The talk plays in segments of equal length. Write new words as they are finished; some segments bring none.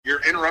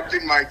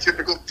interrupting my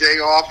typical day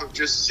off of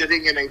just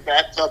sitting in a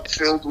bathtub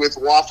filled with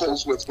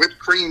waffles with whipped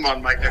cream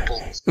on my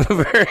nipples.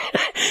 Very,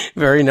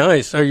 very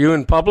nice. Are you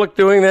in public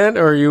doing that,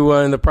 or are you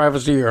in the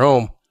privacy of your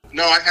home?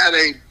 No, I had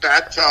a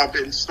bathtub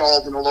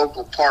installed in a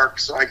local park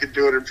so I could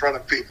do it in front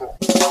of people.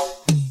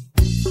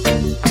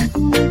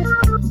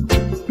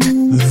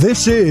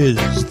 This is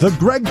The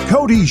Greg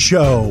Cody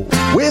Show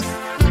with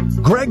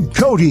Greg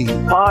Cody.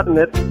 Pardon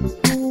it.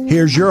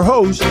 Here's your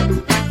host,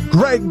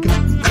 Greg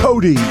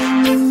Cody.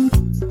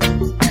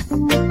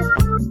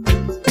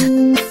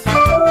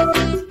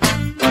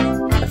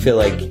 I feel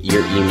like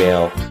your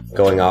email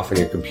going off on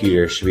your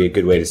computer should be a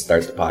good way to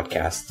start the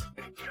podcast.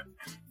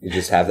 You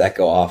just have that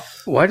go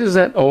off. Why does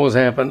that always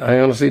happen? I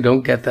honestly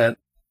don't get that.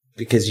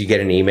 Because you get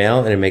an email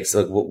and it makes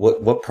like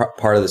what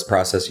part of this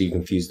process are you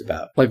confused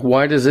about? Like,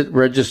 why does it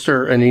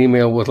register an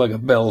email with like a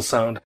bell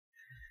sound?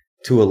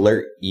 To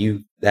alert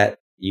you that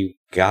you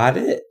got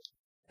it?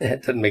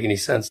 That doesn't make any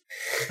sense.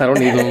 I don't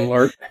need an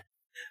alert.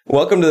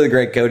 Welcome to the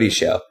Greg Cody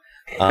Show.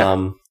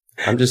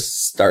 I'm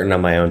just starting on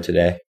my own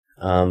today.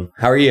 How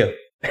are you?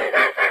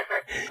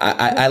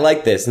 I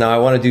like this. Now I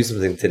want to do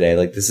something today.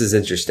 Like, this is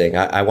interesting.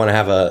 I want to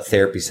have a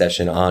therapy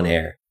session on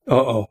air.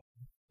 Uh-oh.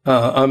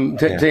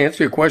 To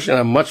answer your question,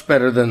 I'm much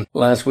better than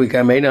last week.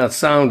 I may not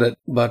sound it,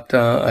 but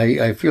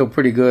I feel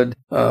pretty good.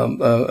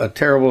 A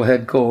terrible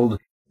head cold.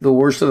 The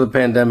worst of the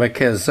pandemic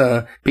has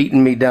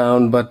beaten me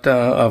down, but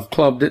I've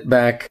clubbed it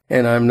back,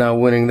 and I'm now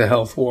winning the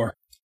health war.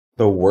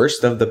 The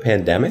worst of the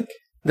pandemic?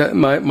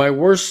 My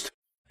worst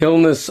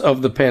illness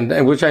of the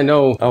pandemic, which I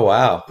know, oh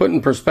wow, put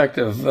in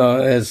perspective,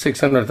 as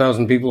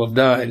 600,000 people have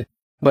died.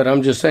 But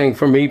I'm just saying,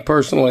 for me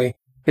personally,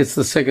 it's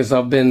the sickest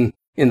I've been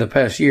in the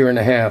past year and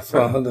a half,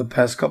 the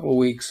past couple of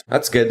weeks.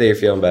 That's good that you're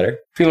feeling better.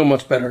 Feeling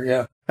much better,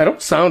 yeah. I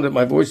don't sound it.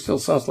 My voice still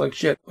sounds like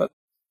shit, but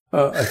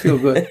I feel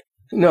good.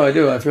 No, I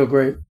do. I feel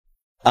great.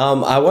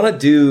 I want to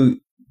do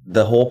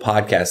the whole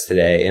podcast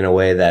today in a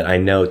way that I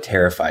know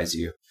terrifies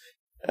you.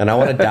 And I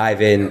want to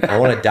dive in. I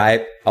want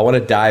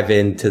to dive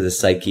into the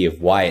psyche of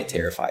why it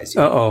terrifies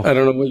you. Uh-oh. I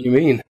don't know what you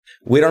mean.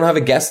 We don't have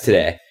a guest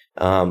today.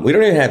 We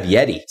don't even have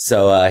Yeti.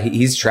 So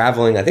he's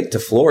traveling, I think, to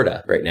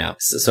Florida right now.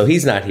 So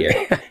he's not here.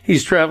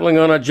 He's traveling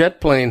on a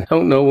jet plane.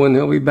 Don't know when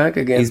he'll be back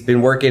again. He's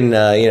been working,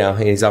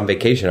 he's on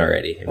vacation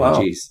already. I mean,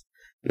 wow. Geez.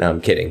 No,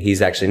 I'm kidding.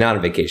 He's actually not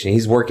on vacation.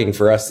 He's working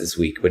for us this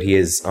week, but he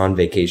is on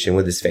vacation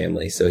with his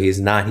family. So he's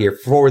not here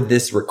for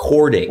this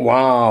recording.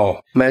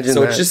 Wow. Imagine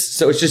that.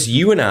 It's just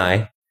you and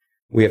I.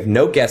 We have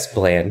no guest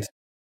planned.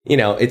 You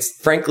know, it's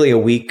frankly a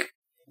week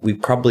we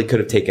probably could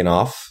have taken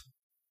off,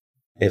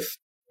 if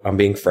I'm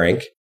being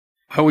frank.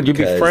 How would you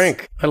be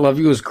frank? I love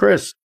you as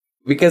Chris.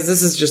 Because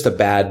this is just a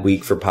bad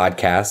week for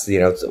podcasts. You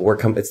know, it's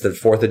the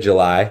 4th of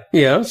July.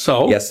 Yeah,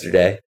 so?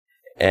 Yesterday.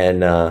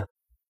 And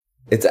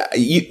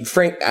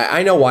Frank,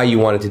 I know why you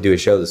wanted to do a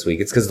show this week.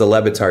 It's because the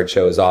Lebitard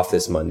show is off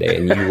this Monday.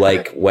 And you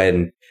like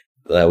when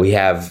we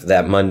have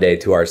that Monday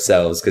to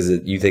ourselves because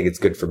you think it's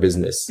good for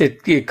business.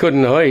 It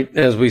couldn't wait,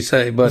 as we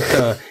say. But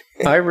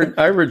I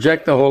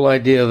reject the whole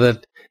idea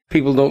that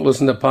people don't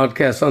listen to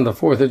podcasts on the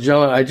 4th of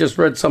July. I just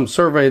read some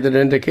survey that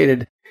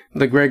indicated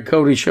the Greg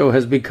Cody Show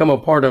has become a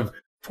part of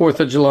 4th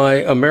of July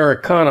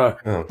Americana,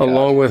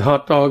 along with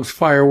hot dogs,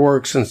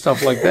 fireworks, and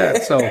stuff like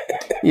that. So,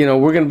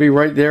 we're going to be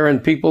right there in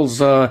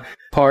people's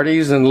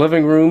parties and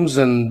living rooms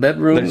and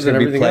bedrooms and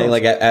everything else.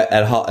 Like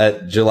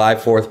at July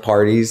 4th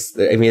parties.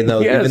 I mean,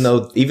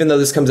 even though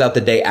this comes out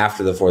the day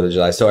after the 4th of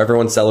July, so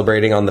everyone's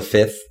celebrating on the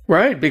 5th,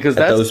 right? Because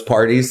at those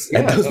parties,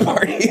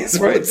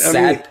 right? It's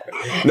sad.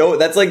 No,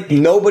 that's like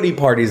nobody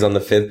parties on the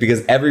 5th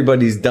because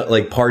everybody's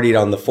partied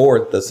on the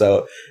 4th.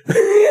 So,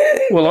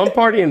 well, I'm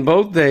partying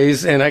both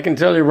days, and I can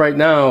tell you right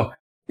now,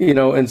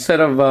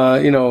 instead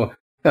of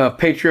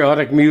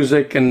patriotic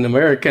music and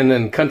American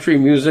and country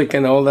music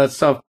and all that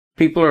stuff,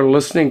 people are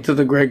listening to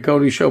the Greg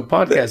Cody Show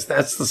podcast.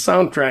 That's the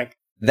soundtrack.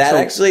 That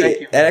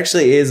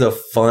actually is a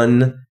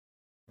fun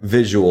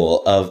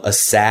visual of a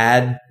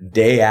sad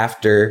day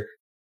after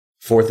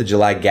 4th of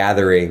July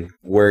gathering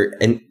where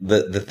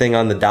the thing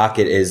on the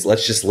docket is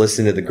let's just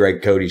listen to the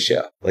Greg Cody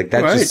Show. Like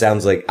that just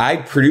sounds like I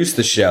produced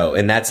the show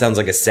and that sounds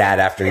like a sad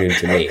afternoon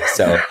to me.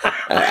 So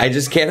I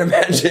just can't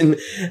imagine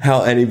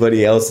how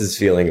anybody else is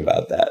feeling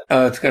about that.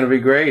 It's going to be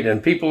great.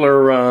 And people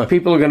are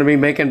going to be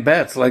making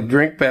bets like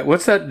drink bet.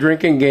 What's that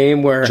drinking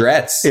game where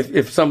Dretz.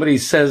 If somebody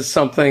says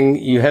something,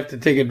 you have to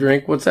take a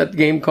drink. What's that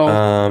game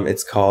called?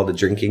 It's called a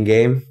drinking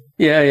game.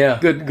 Yeah.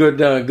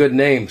 Good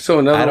name. So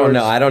in other words,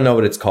 I don't know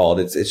what it's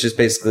called. It's just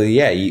basically,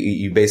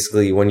 you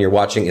basically, when you're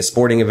watching a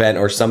sporting event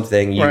or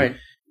something, you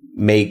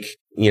make,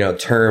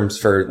 terms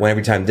for when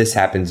every time this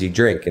happens, you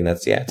drink. And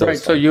that's, it's right.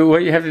 So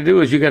what you have to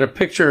do is you got to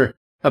picture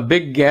a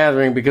big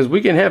gathering because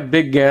we can have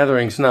big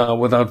gatherings now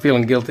without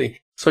feeling guilty.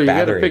 So you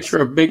got to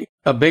picture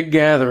a big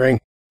gathering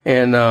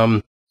and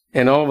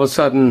all of a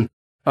sudden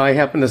I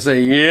happen to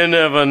say, you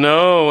never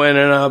know. And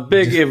then a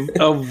big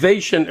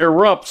ovation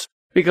erupts.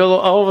 because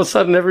all of a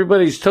sudden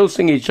everybody's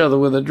toasting each other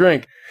with a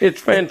drink. It's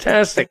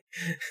fantastic.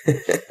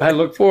 I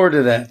look forward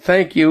to that.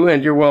 Thank you,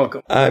 and you're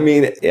welcome. I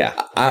mean, yeah.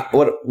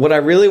 What I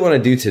really want to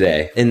do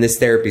today in this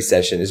therapy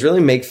session is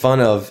really make fun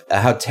of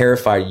how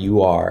terrified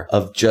you are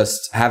of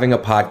just having a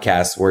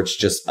podcast where it's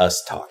just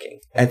us talking.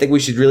 I think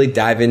we should really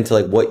dive into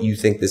like what you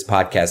think this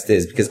podcast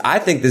is, because I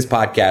think this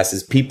podcast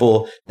is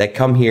people that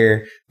come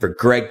here for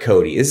Greg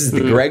Cote. This is the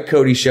Greg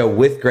Cote Show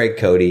with Greg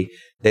Cote.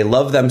 They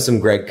love them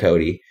some Greg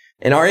Cote.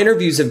 And our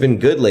interviews have been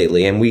good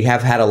lately, and we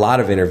have had a lot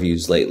of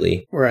interviews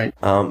lately. Right.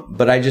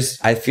 But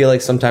I feel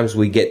like sometimes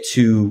we get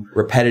too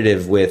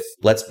repetitive with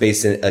let's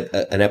base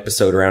an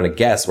episode around a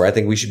guest, where I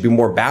think we should be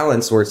more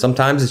balanced, where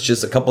sometimes it's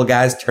just a couple of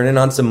guys turning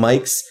on some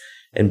mics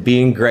and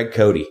being Greg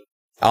Cote.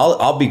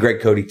 I'll be Greg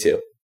Cote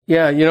too.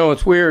 Yeah,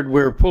 it's weird.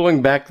 We're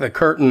pulling back the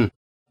curtain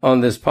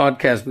on this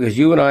podcast because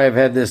you and I have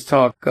had this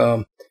talk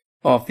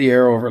off the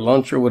air over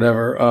lunch or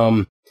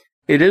whatever.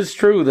 It is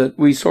true that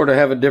we sort of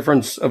have a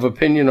difference of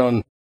opinion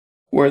on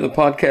where the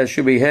podcast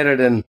should be headed,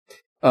 and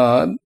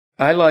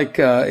I like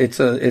it's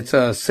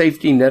a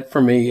safety net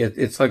for me.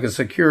 It's like a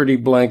security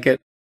blanket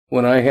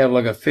when I have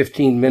like a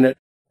 15-minute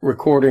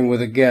recording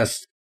with a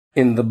guest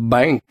in the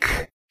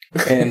bank,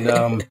 and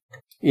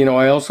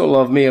I also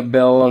love me a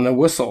bell and a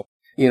whistle.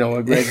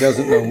 Greg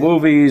doesn't know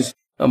movies.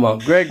 I'm on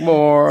Greg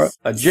Moore.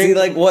 A See,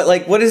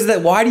 what is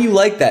that? Why do you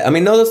like that? I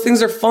mean, no, those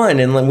things are fun,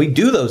 and we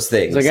do those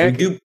things.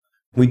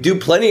 We do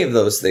plenty of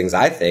those things,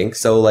 I think.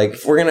 So, like,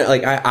 if we're going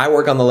to, I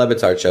work on the Le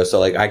Batard show.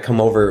 So, I come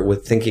over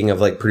with thinking of,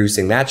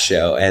 producing that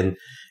show. And,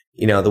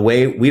 the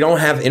way we don't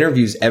have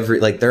interviews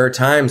there are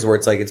times where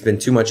it's like, it's been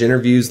too much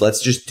interviews.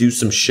 Let's just do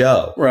some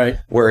show. Right.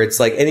 Where it's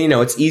like, and,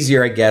 it's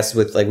easier, I guess,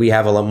 with, we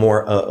have a lot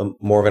more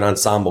of an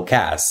ensemble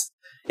cast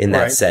in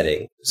that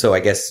setting. So, I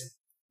guess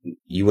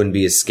you wouldn't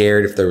be as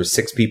scared if there was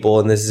 6 people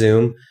in this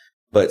Zoom.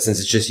 But since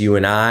it's just you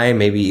and I,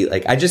 maybe,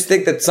 I just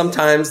think that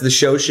sometimes the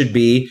show should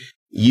be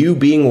you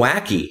being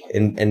wacky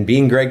and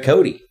being Greg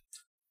Cote.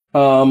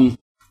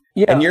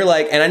 Yeah. And you're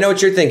like, and I know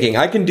what you're thinking.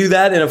 I can do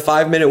that in a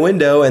 5-minute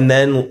window and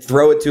then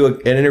throw it to an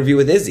interview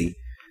with Izzy,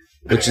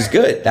 which is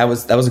good. That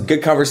was a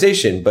good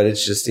conversation, but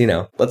it's just,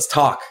 let's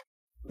talk.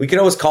 We could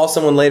always call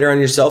someone later on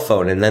your cell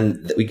phone, and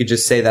then we could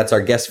just say that's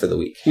our guest for the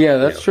week. Yeah,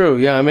 that's true.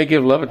 Yeah, I may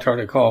give Le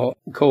Batard a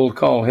cold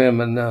call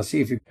him and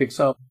see if he picks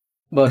up,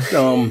 but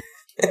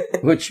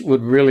which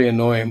would really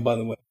annoy him, by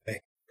the way.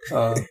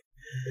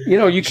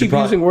 You keep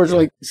using words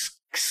like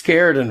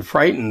scared and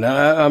frightened.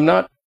 I'm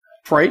not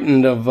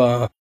frightened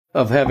of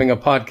having a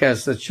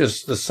podcast that's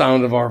just the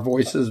sound of our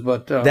voices,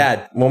 but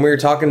Dad, when we were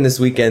talking this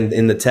weekend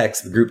in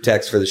the group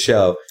text for the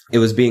show, it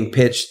was being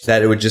pitched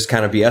that it would just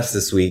kind of be us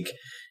this week.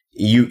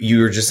 You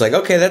were just like,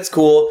 okay, that's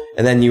cool,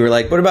 and then you were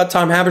like, what about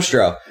Tom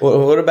Haberstroh?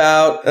 What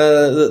about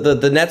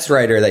the Nets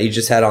writer that you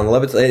just had on the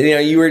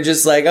Levitt? You were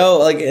just like,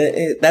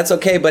 that's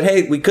okay, but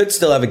hey, we could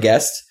still have a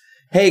guest.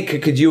 Hey,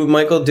 could you,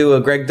 Michael, do a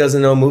Greg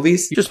Doesn't Know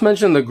Movies? You just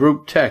mentioned the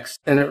group text,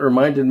 and it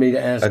reminded me to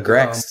ask... A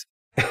Grext.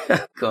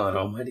 God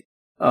almighty.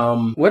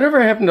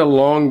 Whatever happened to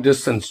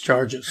long-distance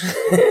charges?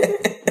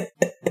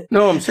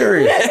 No, I'm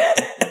serious.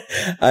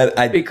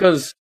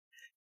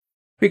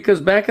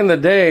 Because back in the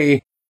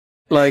day,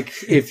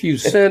 if you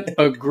sent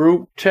a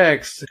group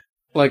text,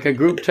 to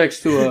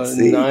a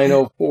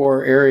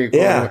 904 area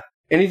code,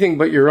 anything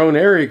but your own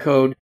area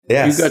code,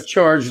 you got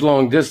charged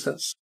long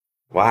distance.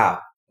 Wow.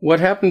 What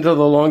happened to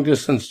the long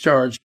distance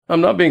charge?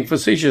 I'm not being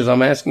facetious.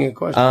 I'm asking a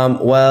question.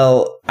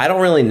 Well, I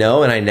don't really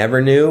know, and I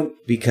never knew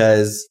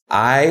because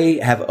I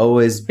have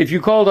always... If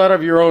you called out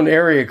of your own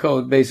area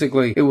code,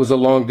 basically, it was a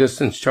long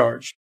distance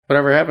charge.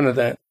 Whatever happened to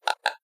that?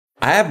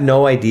 I have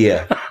no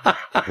idea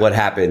what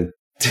happened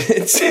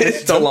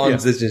to long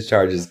distance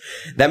charges.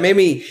 That made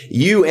me...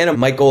 You and a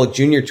Mike Golick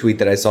Jr. tweet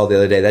that I saw the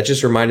other day, that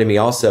just reminded me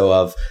also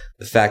of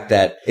the fact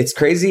that it's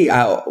crazy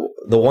how...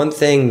 The one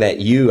thing that I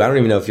don't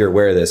even know if you're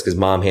aware of this because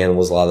Mom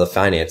handles a lot of the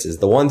finances.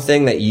 The one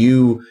thing that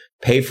you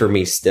pay for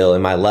me still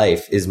in my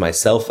life is my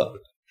cell phone.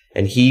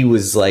 And he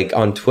was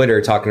on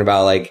Twitter talking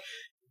about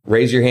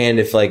raise your hand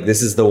if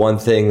this is the one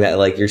thing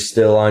that you're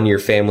still on your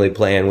family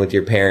plan with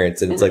your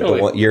parents. And it's the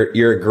one,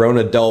 you're a grown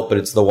adult, but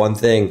it's the one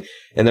thing.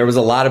 And there was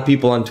a lot of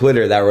people on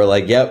Twitter that were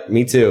like, yep,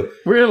 me too.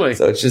 Really?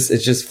 So it's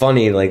just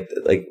funny.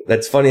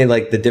 That's funny.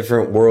 The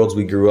different worlds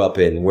we grew up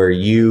in where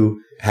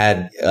you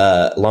had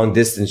long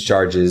distance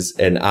charges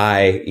and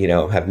I,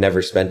 have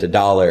never spent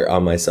 $1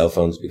 on my cell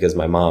phones because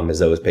my mom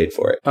has always paid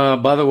for it.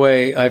 By the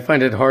way, I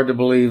find it hard to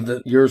believe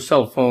that your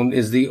cell phone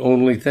is the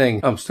only thing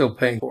I'm still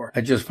paying for.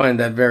 I just find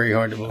that very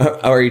hard to believe.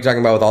 Are you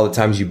talking about with all the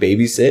times you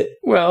babysit?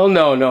 Well,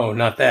 no,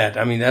 not that.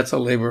 I mean, that's a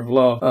labor of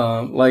love.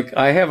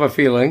 I have a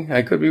feeling,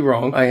 I could be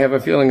wrong, I have a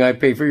feeling I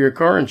pay for your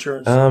car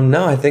insurance.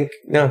 No, I think,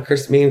 me and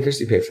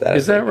Christy pay for that.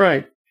 Is that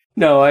right?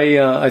 No,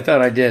 I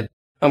thought I did.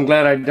 I'm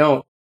glad I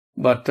don't.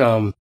 But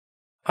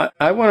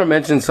I want to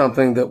mention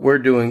something that we're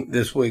doing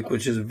this week,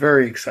 which is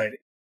very exciting.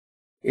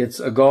 It's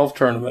a golf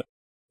tournament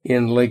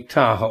in Lake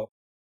Tahoe.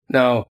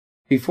 Now,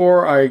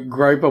 before I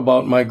gripe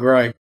about my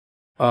gripe,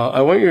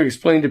 I want you to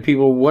explain to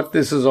people what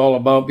this is all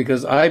about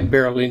because I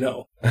barely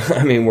know.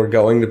 I mean, we're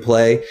going to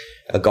play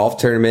a golf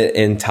tournament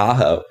in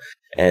Tahoe,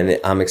 and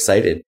I'm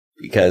excited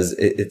because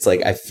it's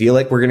like I feel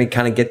like we're going to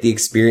kind of get the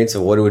experience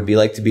of what it would be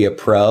like to be a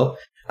pro.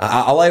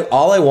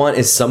 All I want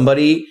is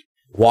somebody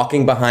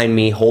walking behind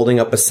me holding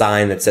up a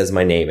sign that says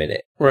my name in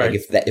it. Right.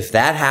 Like if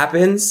that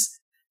happens,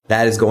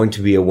 that is going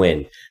to be a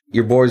win.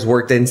 Your boys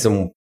worked in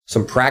some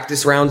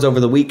practice rounds over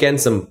the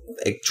weekend, some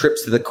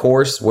trips to the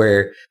course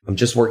where I'm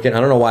just working. I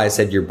don't know why I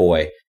said your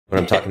boy when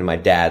I'm talking to my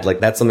dad. Like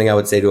that's something I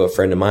would say to a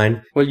friend of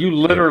mine. Well, you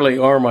literally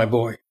are my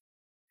boy.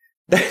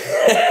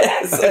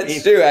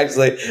 That's true,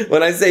 actually.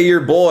 When I say your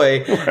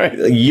boy, right.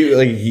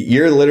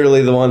 You're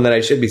literally the one that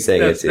I should be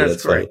saying it to.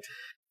 That's right. Funny.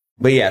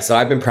 But yeah, so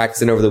I've been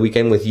practicing over the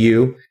weekend with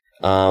you.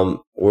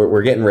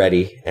 We're getting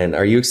ready. And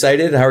are you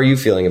excited? How are you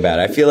feeling about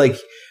it? I feel like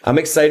I'm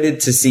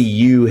excited to see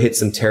you hit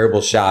some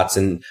terrible shots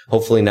and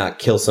hopefully not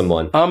kill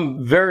someone.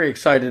 I'm very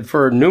excited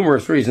for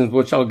numerous reasons,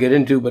 which I'll get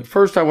into. But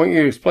first, I want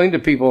you to explain to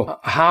people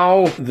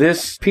how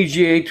this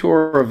PGA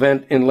Tour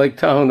event in Lake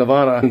Tahoe,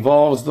 Nevada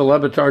involves the Le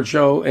Batard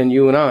Show and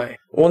you and I.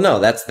 Well, no,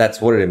 that's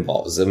what it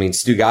involves. I mean,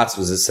 Stugotz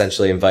was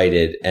essentially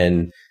invited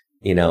and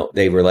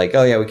they were like,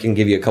 oh yeah, we can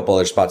give you a couple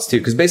other spots too.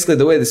 Cause basically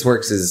the way this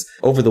works is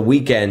over the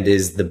weekend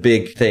is the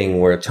big thing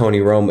where Tony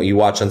Romo, you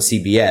watch on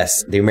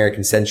CBS, the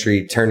American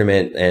Century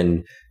Tournament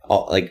and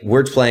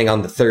we're playing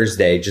on the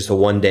Thursday, just a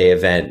 1-day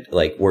event,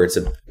 like where it's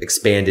an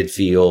expanded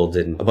field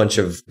and a bunch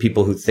of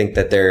people who think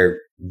that they're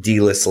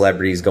D-list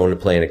celebrities going to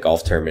play in a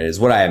golf tournament is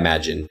what I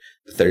imagine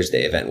the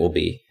Thursday event will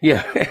be.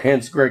 Yeah,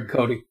 hence Greg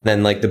Cody.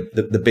 Then like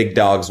the big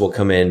dogs will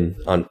come in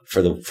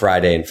for the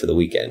Friday and for the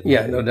weekend.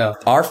 Yeah, no doubt.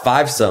 Our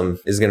fivesome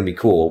is going to be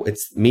cool.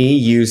 It's me,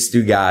 you,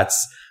 Stugotz,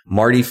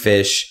 Marty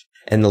Fish,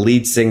 and the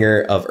lead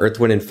singer of Earth,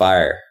 Wind &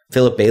 Fire.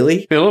 Philip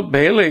Bailey? Philip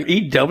Bailey,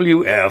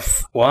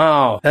 EWF.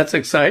 Wow, that's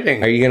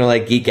exciting. Are you going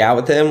to geek out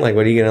with him? What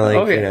are you going to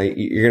Oh, yeah.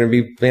 You're going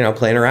to be,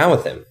 playing around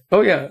with him.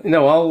 Oh yeah.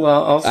 No,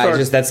 I'll start.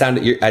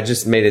 I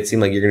just made it seem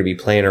like you're going to be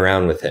playing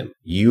around with him.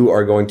 You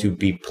are going to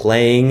be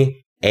playing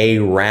a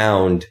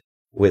round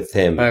with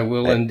him. I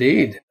will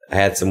indeed. I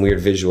had some weird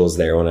visuals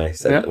there when I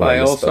said. Yeah, I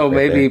also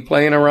may be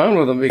playing around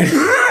with him because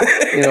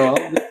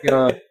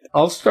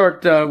I'll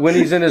start when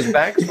he's in his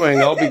backswing.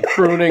 I'll be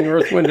crooning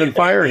Earth, Wind &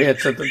 Fire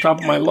hits at the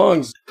top of my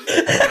lungs.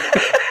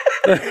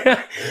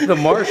 The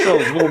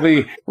marshals will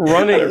be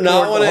running. I do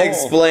not want to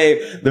explain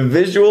the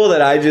visual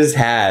that I just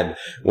had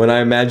when I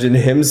imagined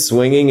him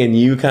swinging and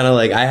you kind of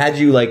I had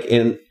you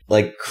in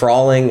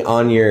crawling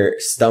on your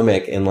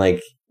stomach and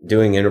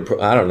doing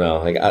I don't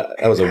know.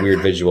 That was a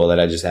weird visual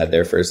that I just had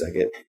there for a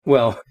second.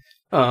 Well,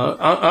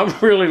 I'm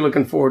really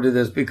looking forward to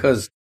this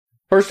because,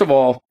 first of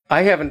all,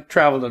 I haven't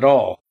traveled at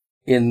all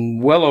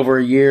in well over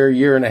a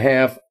year and a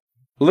half.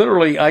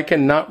 Literally, I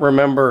cannot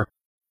remember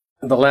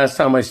the last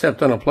time I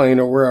stepped on a plane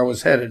or where I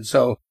was headed.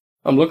 So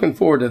I'm looking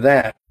forward to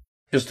that,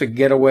 just to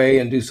get away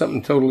and do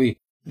something totally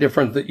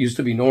different that used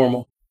to be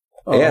normal.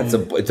 Yeah,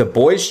 it's a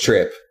boys'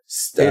 trip.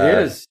 It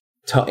is.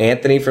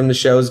 Anthony from the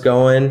show's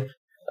going.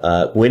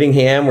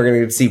 Whittingham, we're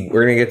gonna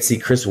get to see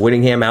Chris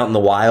Whittingham out in the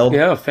wild.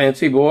 Yeah,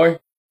 fancy boy.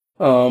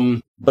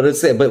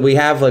 But we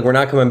have we're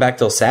not coming back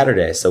till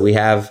Saturday, so we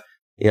have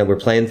we're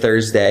playing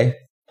Thursday,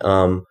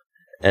 and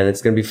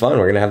it's gonna be fun.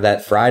 We're gonna have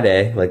that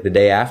Friday, the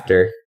day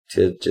after,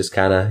 to just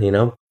kind of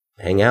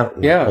hang out.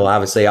 And yeah. Well,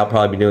 obviously, I'll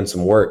probably be doing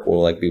some work.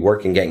 We'll be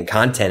working, getting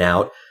content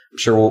out. I'm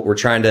sure we're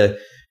trying to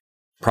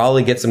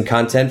probably get some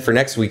content for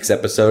next week's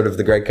episode of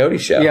the Greg Cody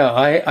Show. Yeah,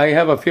 I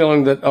have a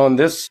feeling that on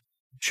this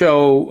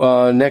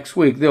show next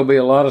week there'll be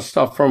a lot of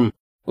stuff from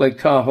Lake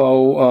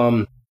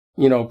Tahoe.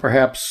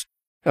 Perhaps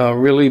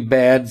really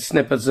bad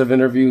snippets of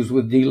interviews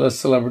with D-list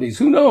celebrities.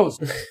 Who knows?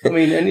 I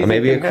mean,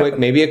 anything.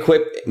 maybe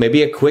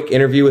a quick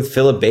interview with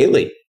Philip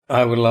Bailey.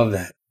 I would love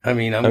that. I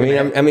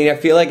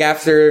feel like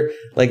after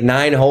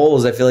 9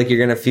 holes, I feel like you're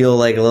gonna feel a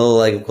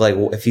little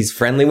if he's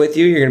friendly with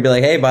you, you're gonna be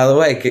like, hey, by the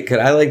way, could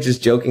I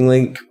just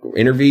jokingly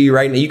interview you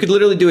right now? You could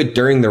literally do it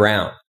during the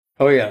round.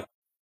 Oh yeah,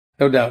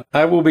 no doubt.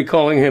 I will be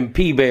calling him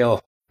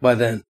P-Bail by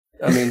then.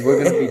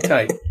 We're gonna be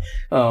tight.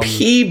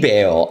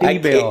 P-Bail.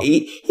 P-Bail.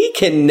 He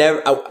can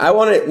never.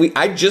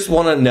 I just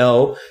want to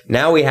know.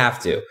 Now we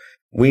have to.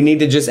 We need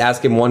to just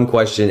ask him one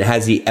question.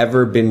 Has he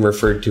ever been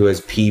referred to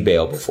as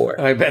P-Bail before?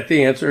 I bet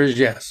the answer is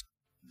yes.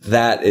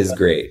 That is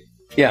great.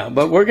 Yeah,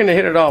 but we're going to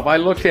hit it off. I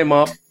looked him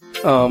up.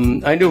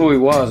 I knew who he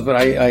was, but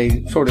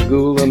I sort of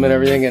Googled him and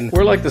everything, and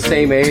we're the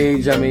same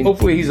age.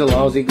 Hopefully he's a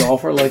lousy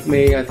golfer like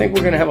me. I think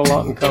we're going to have a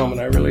lot in common.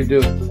 I really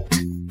do.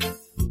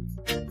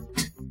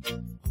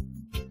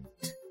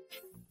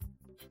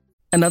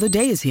 Another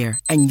day is here,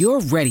 and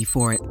you're ready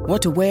for it.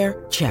 What to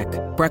wear? Check.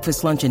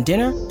 Breakfast, lunch, and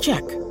dinner?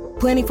 Check.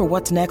 Planning for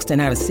what's next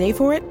and how to save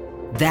for it?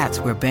 That's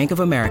where Bank of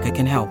America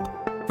can help.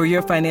 For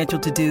your financial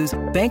to-dos,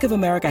 Bank of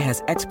America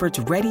has experts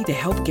ready to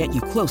help get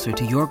you closer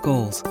to your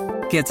goals.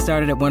 Get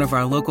started at one of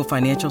our local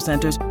financial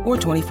centers or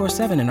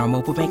 24/7 in our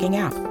mobile banking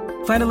app.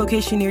 Find a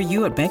location near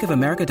you at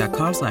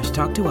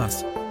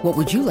bankofamerica.com/talktous. What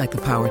would you like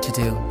the power to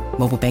do?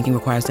 Mobile banking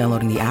requires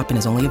downloading the app and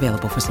is only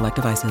available for select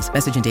devices.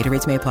 Message and data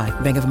rates may apply.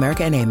 Bank of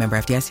America NA, member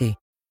FDIC.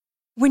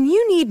 When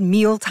you need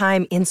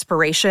mealtime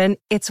inspiration,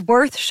 it's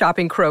worth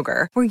shopping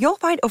Kroger, where you'll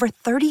find over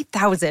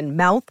 30,000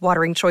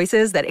 mouth-watering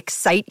choices that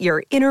excite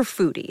your inner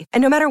foodie.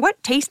 And no matter what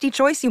tasty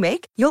choice you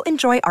make, you'll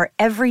enjoy our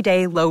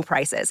everyday low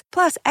prices,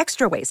 plus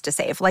extra ways to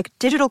save, like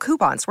digital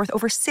coupons worth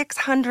over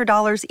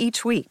 $600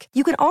 each week.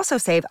 You can also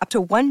save up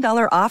to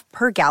 $1 off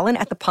per gallon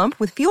at the pump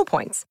with fuel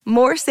points.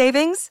 More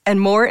savings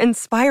and more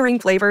inspiring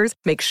flavors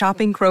make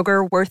shopping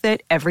Kroger worth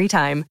it every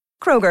time.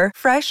 Kroger,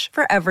 fresh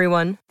for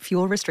everyone.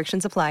 Fuel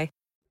restrictions apply.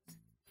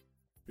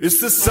 It's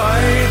the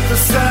sight, the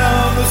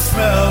sound, the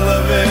smell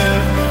of it,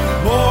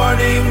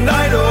 morning,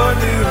 night, or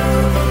noon.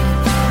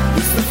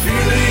 It's the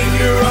feeling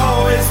you're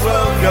always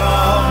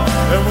welcome,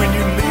 and when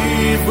you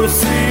leave, we'll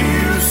see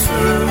you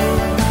soon.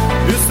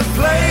 It's the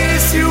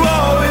place you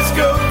always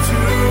go to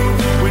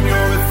when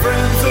you're with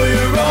friends or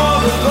you're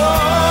all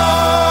alone.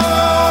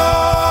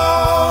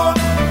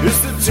 It's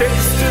the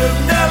taste of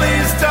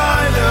Nellie's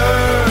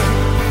Diner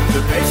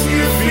that makes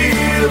you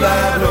feel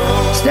at home.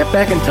 Step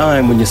back in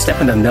time when you step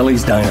into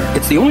Nellie's Diner.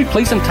 It's the only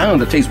place in town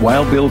to taste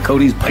Wild Bill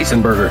Cody's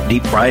Bison Burger,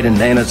 deep fried in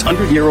Nana's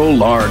 100-year-old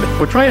lard.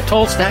 Or try a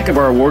tall stack of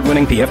our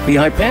award-winning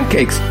PFBI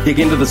pancakes. Dig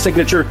into the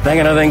signature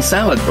Bang-a-da-Dang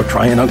salad. Or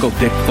try an Uncle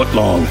Dick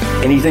footlong.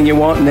 Anything you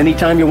want and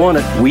anytime you want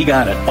it, we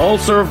got it. All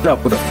served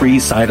up with a free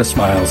side of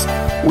smiles.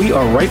 We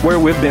are right where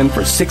we've been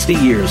for 60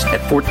 years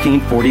at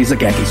 1440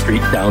 Zagacki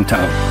Street,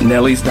 downtown.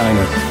 Nellie's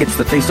Diner. It's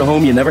the taste of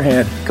home you never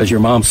had because your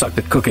mom sucked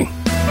at cooking.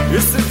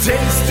 It's the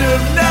taste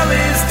of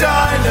Nellie's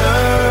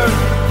Diner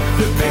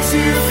that makes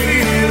you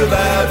feel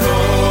at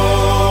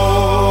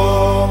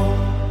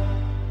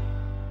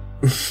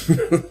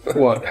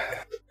home. What?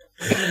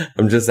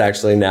 I'm just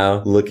actually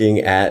now looking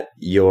at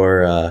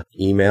your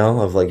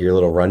email of like your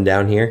little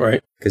rundown here.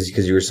 Right.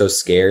 Because you were so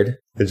scared.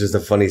 It's just a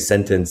funny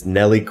sentence.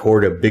 Nellie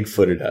Corda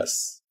Bigfooted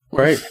us.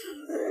 Right.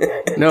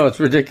 No,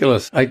 it's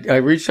ridiculous. I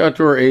reached out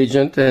to her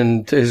agent,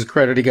 and to his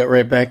credit, he got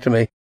right back to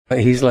me.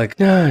 He's like,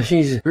 nah,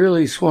 she's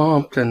really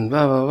swamped and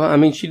blah, blah, blah. I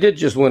mean, she did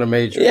just win a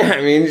major. Yeah, I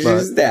mean,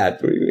 she's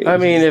that. What do you mean? I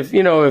mean, if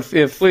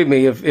believe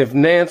me, if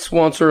Nance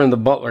wants her in the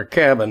Butler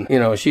cabin,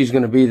 she's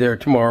going to be there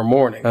tomorrow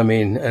morning. I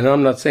mean, and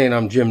I'm not saying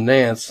I'm Jim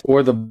Nance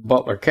or the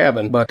Butler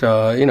cabin, but,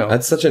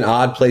 That's such an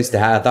odd place to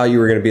have. I thought you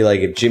were going to be like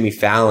a Jimmy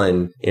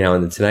Fallon,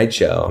 in the Tonight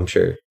Show, I'm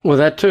sure. Well,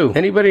 that too.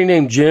 Anybody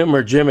named Jim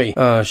or Jimmy,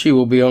 she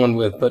will be on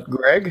with. But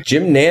Greg?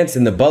 Jim Nance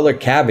in the Butler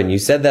cabin. You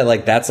said that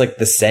like that's like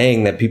the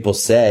saying that people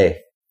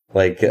say.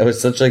 Like, it was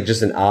such like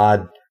just an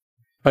odd...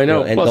 I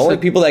know. And the only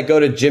people that go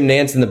to Jim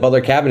Nance in the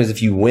Butler cabin is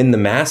if you win the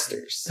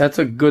Masters. That's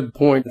a good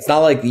point. It's not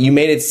like you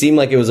made it seem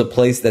like it was a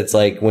place that's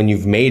like when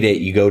you've made it,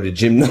 you go to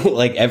Jim...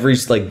 Like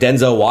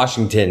Denzel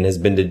Washington has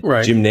been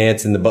to Jim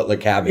Nance in the Butler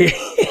cabin.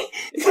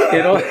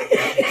 it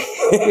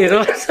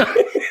also...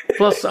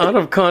 Plus, out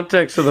of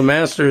context of the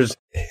Masters,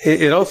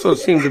 it also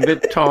seemed a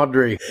bit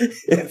tawdry.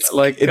 It's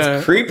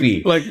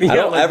creepy. I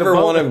don't ever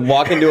want to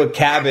walk into a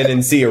cabin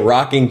and see a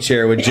rocking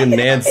chair with Jim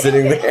Nance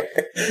sitting there.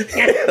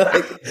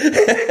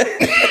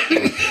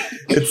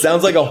 It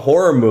sounds like a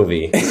horror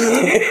movie,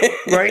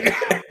 right?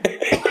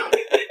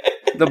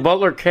 The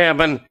Butler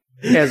cabin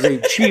has a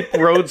cheap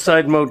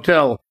roadside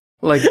motel,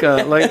 like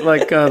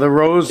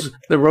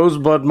the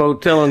Rosebud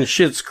Motel in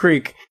Schitt's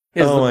Creek.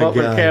 Is the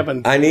Butler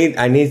cabin. I need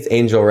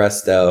Angel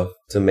Resto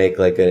to make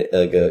like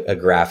a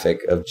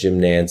graphic of Jim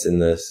Nance in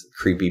this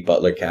creepy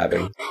Butler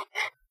cabin.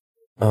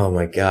 Oh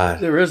my God.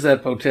 There is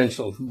that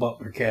potential, the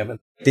Butler cabin.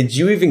 Did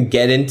you even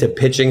get into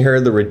pitching her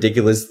the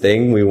ridiculous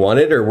thing we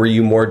wanted, or were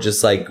you more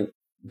just like,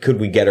 could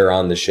we get her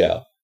on the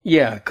show?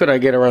 Yeah, could I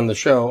get her on the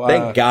show?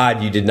 Thank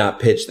God you did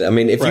not pitch that. I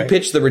mean, if you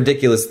pitched the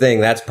ridiculous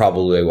thing, that's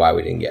probably why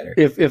we didn't get her.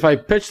 If I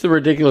pitched the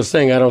ridiculous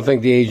thing, I don't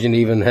think the agent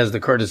even has the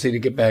courtesy to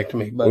get back to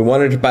me. But we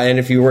wanted to buy, and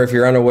if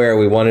you're unaware,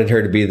 we wanted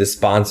her to be the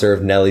sponsor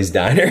of Nellie's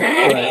Diner.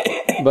 Right.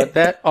 But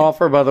that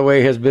offer, by the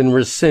way, has been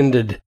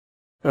rescinded.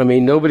 I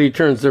mean, nobody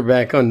turns their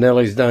back on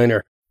Nellie's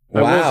Diner.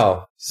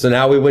 Wow. So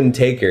now we wouldn't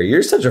take her.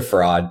 You're such a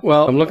fraud.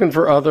 Well, I'm looking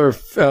for other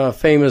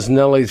famous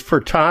Nellies.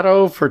 Frittata.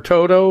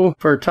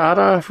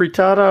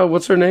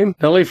 What's her name?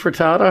 Nellie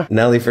Furtado?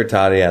 Nellie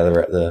Furtado, yeah,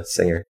 the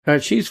singer.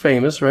 She's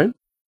famous, right?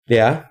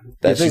 Yeah.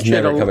 She's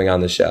never coming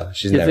on the show.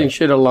 You think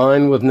she'd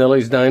align with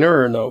Nellie's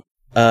Diner or no?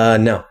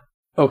 No.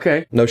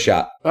 Okay. No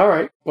shot. All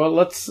right. Well,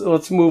 let's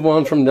move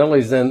on from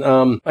Nellie's then.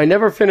 I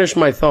never finished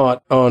my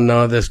thought on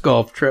this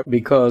golf trip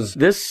because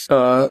this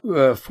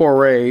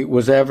foray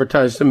was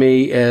advertised to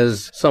me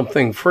as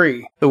something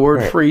free. The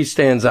word free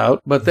stands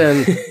out, but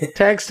then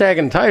tag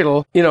and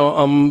title,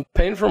 I'm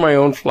paying for my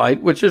own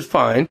flight, which is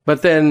fine.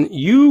 But then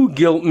you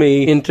guilt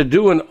me into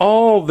doing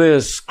all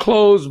this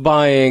clothes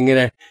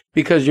buying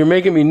because you're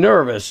making me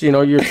nervous.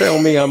 You're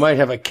telling me I might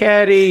have a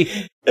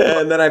caddy.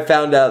 And then I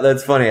found out,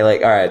 that's funny.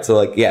 Like, all right, so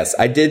like, yes,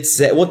 I did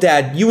say, well,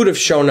 Dad, you would have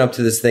shown up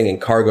to this thing in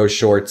cargo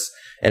shorts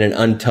and an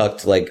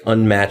untucked, like,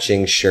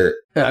 unmatching shirt.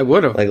 Yeah, I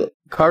would have. Like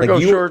cargo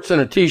shorts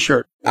and a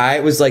t-shirt.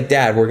 I was like,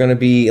 Dad, we're going to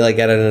be like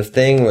at a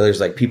thing where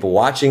there's like people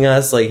watching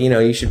us. Like,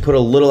 you should put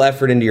a little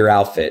effort into your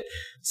outfit.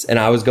 And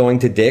I was going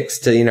to Dick's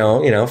to, you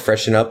know,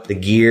 freshen up the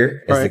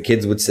gear, as the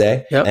kids would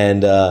say. Yep.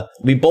 And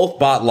we both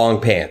bought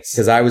long pants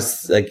because I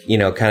was like, you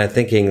know, kind of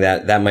thinking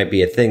that might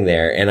be a thing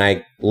there. And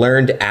I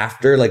learned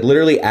after, like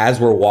literally as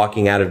we're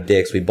walking out of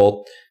Dick's,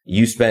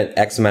 you spent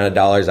X amount of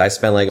dollars. I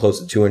spent like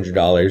close to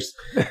 $200.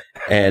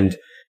 And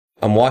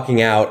I'm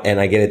walking out and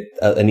I get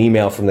an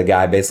email from the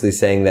guy basically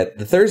saying that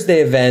the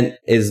Thursday event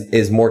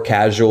is more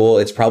casual.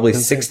 It's probably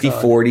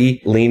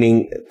 60-40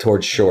 leaning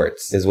towards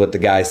shorts is what the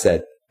guy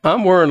said.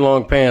 I'm wearing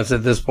long pants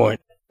at this point.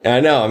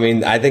 I know. I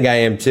mean, I think I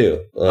am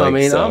too. I'm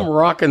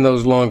rocking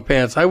those long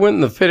pants. I went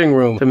in the fitting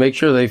room to make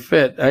sure they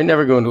fit. I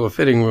never go into a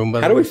fitting room.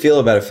 How do we feel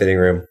about a fitting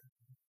room?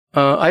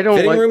 I don't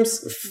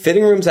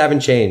Fitting rooms haven't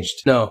changed.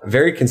 No.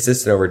 Very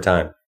consistent over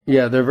time.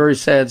 Yeah, they're very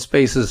sad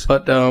spaces.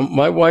 But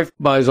my wife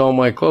buys all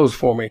my clothes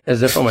for me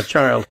as if I'm a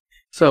child.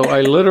 So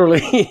I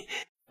literally,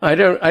 I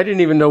didn't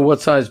even know what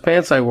size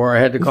pants I wore.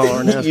 I had to call her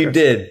and ask her. You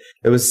did.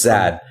 It was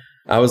sad.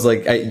 I was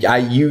like,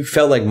 you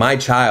felt like my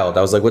child.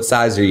 I was like, what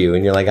size are you?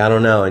 And you're like, I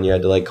don't know. And you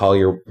had to like call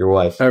your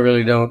wife. I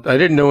really don't. I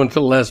didn't know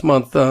until last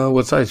month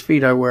what size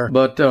feet I wear.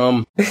 But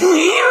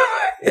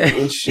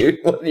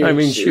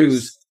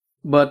shoes.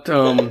 But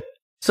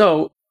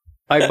so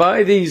I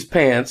buy these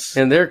pants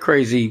and they're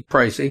crazy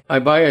pricey. I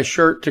buy a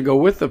shirt to go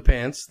with the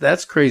pants.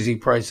 That's crazy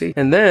pricey.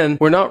 And then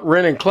we're not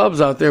renting clubs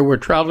out there. We're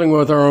traveling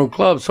with our own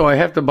clubs. So I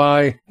have to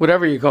buy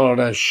whatever you call it,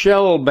 a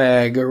shell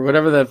bag or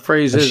whatever that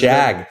phrase is.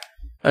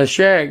 A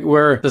shag,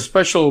 where the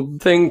special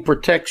thing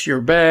protects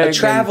your bag. A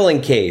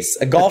traveling case.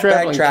 A golf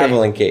bag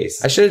traveling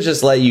case. I should have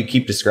just let you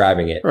keep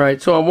describing it. Right.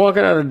 So I'm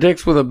walking out of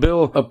Dick's with a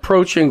bill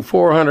approaching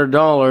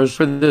 $400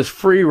 for this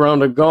free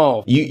round of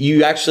golf.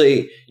 You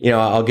actually, you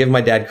know, I'll give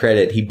my dad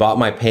credit. He bought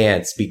my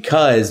pants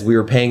because we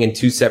were paying in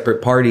 2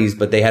 separate parties,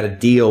 but they had a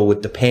deal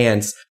with the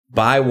pants.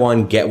 Buy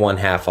one, get one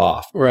half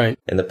off. Right.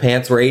 And the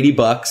pants were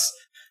 $80.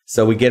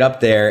 So we get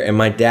up there and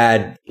my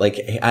dad, like,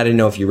 I didn't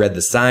know if you read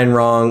the sign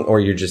wrong or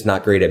you're just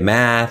not great at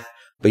math,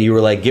 but you were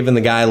like giving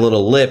the guy a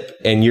little lip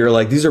and you're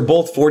like, these are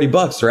both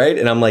 $40, right?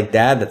 And I'm like,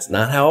 Dad, that's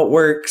not how it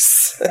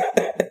works.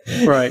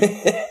 Right.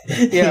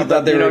 Yeah.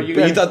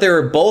 You thought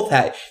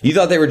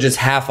they were just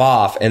half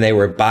off and they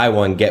were buy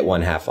one, get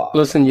one half off.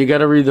 Listen, you got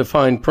to read the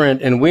fine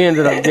print. And we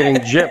ended up getting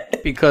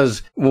gypped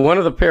because one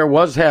of the pair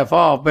was half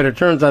off, but it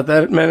turns out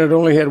that meant it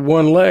only had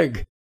one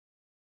leg.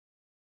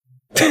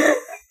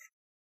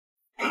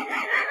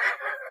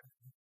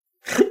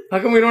 How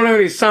come we don't have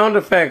any sound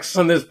effects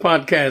on this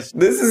podcast?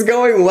 This is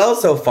going well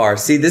so far.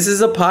 See, this is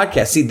a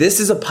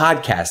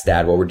podcast,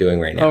 Dad, what we're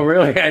doing right now. Oh,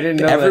 really? I didn't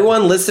know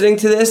Everyone listening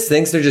to this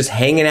thinks they're just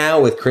hanging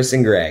out with Chris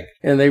and Greg.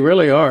 And they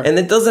really are. And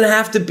it doesn't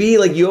have to be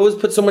like you always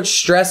put so much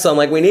stress on,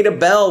 like, we need a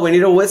bell, we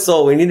need a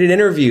whistle, we need an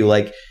interview.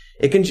 Like,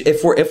 it can,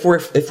 if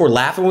we're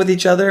laughing with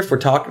each other, if we're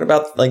talking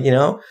about, like, you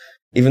know,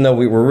 even though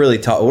we're really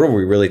what are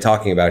we really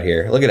talking about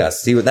here? Look at us.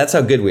 See, that's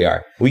how good we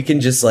are. We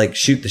can just like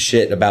shoot the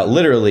shit about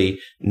literally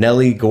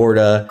Nelly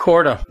Corda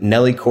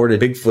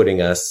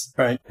Bigfooting us.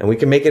 Right. And we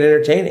can make it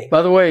entertaining.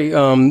 By the way,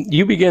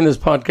 you began this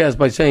podcast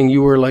by saying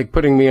you were like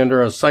putting me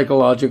under a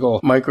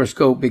psychological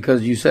microscope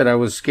because you said I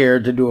was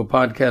scared to do a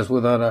podcast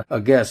without a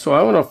guest. So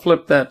I want to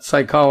flip that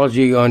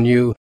psychology on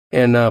you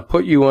and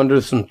put you under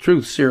some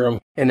truth serum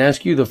and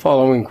ask you the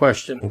following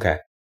question. Okay.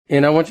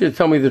 And I want you to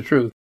tell me the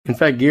truth. In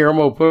fact,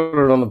 Guillermo put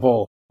it on the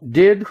poll.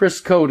 Did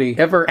Chris Cote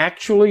ever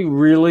actually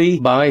really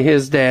buy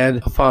his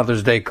dad a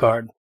Father's Day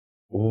card?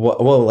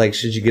 Well, like,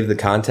 should you give the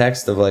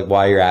context of like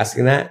why you're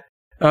asking that?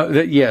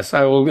 Yes,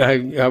 I will.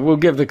 I will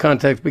give the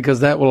context because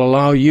that will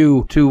allow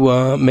you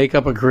to make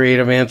up a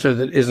creative answer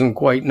that isn't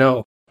quite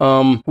no.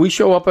 We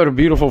show up at a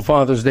beautiful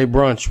Father's Day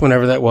brunch,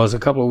 whenever that was, a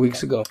couple of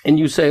weeks ago, and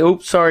you say,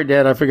 "Oops, sorry,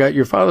 Dad, I forgot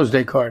your Father's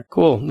Day card."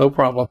 Cool, no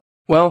problem.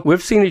 Well,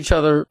 we've seen each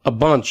other a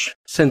bunch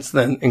since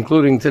then,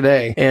 including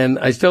today, and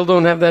I still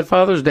don't have that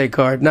Father's Day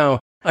card. Now,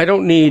 I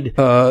don't need,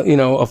 a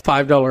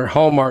 $5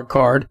 Hallmark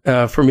card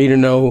for me to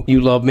know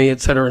you love me,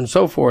 etc., and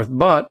so forth.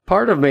 But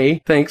part of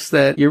me thinks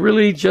that you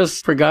really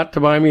just forgot to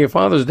buy me a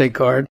Father's Day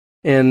card,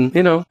 and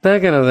that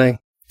kind of thing.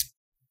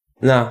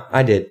 No,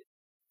 I did.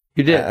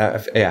 You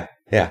did? Yeah.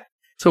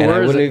 So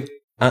where is it?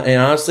 And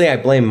honestly, I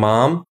blame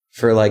Mom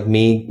for like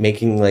me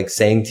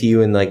saying to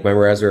you, and like,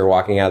 remember as we were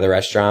walking out of the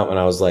restaurant when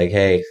I was like,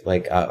 hey,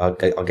 like, I'll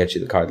get you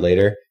the card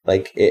later.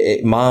 Like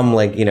Mom,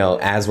 like,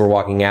 as we're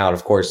walking out,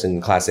 of course, in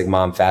classic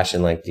Mom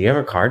fashion, like, do you have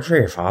a card for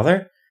your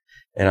father?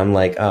 And I'm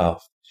like, oh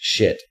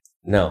shit,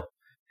 no.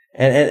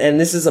 And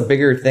this is a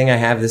bigger thing I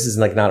have. This is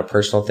like not a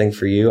personal thing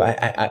for you.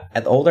 I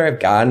the older I've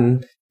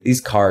gotten,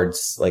 these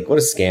cards, like, what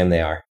a scam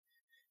they are.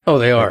 Oh,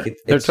 they are. Like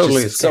They're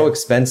totally so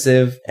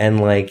expensive,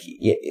 and like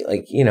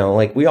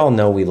we all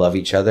know we love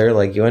each other.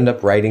 Like, you end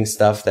up writing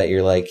stuff that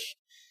you're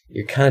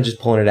kind of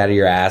just pulling it out of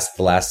your ass at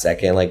the last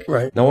second. Like,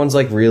 right. No one's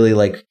like really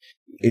like.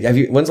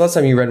 When's the last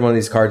time you read one of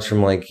these cards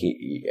from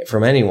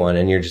anyone,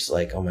 and you're just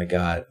like, oh my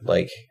god,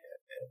 like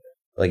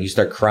you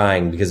start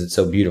crying because it's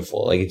so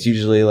beautiful. Like, it's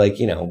usually like,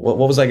 what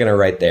was I gonna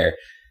write there?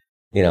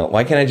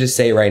 Why can't I just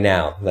say right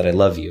now that I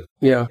love you?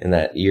 Yeah. And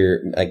that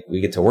you're like,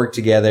 we get to work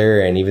together.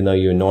 And even though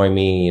you annoy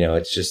me,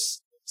 it's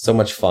just so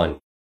much fun.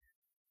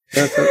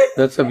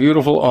 That's a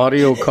beautiful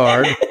audio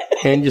card,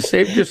 and you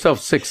saved yourself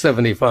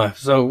 $6.75.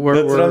 So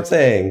that's what I'm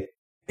saying.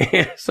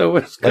 Yeah, so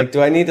it's good. Like,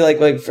 do I need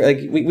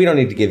to we don't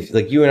need to give,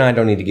 like, you and I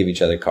don't need to give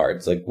each other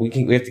cards. Like, we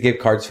have to give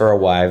cards for our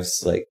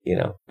wives. Like, you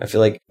know, I feel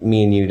like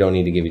me and you don't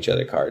need to give each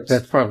other cards.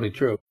 That's probably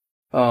true.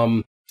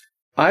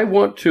 I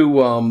want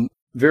to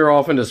veer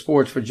off into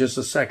sports for just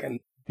a second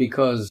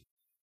because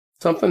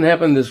something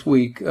happened this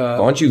week. Why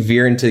don't you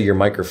veer into your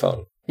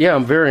microphone? Yeah,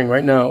 I'm veering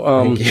right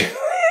now. Thank you.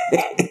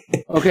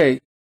 Okay,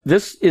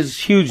 this is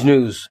huge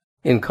news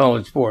in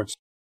college sports.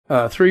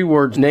 3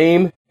 words: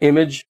 name,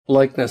 image,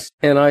 likeness,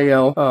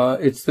 NIL.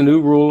 It's the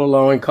new rule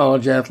allowing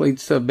college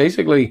athletes to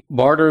basically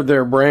barter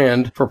their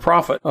brand for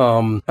profit.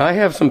 I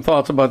have some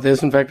thoughts about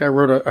this. In fact, I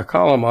wrote a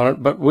column on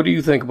it. But what do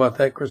you think about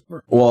that,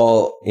 Christopher?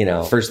 Well, you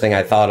know, first thing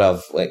I thought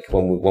of, like,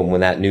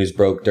 when that news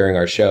broke during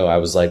our show, I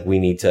was like, we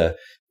need to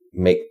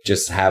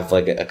have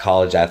like a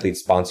college athlete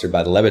sponsored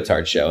by the Le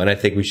Batard Show. And I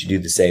think we should do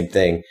the same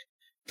thing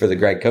for the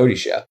Greg Cody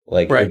Show.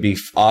 Like, right. It'd be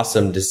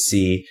awesome to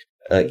see,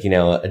 you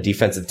know, a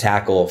defensive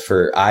tackle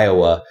for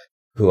Iowa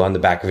who on the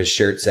back of his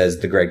shirt says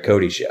the Greg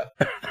Cody Show.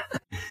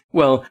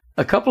 Well,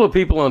 a couple of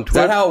people on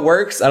Twitter. Is that how it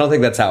works? I don't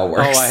think that's how it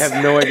works. Oh, I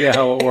have no idea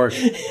how it works.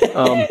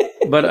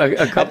 But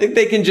a couple. I think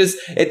they can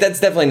that's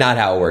definitely not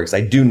how it works.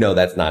 I do know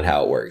that's not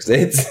how it works.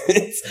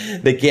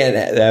 They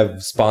can't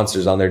have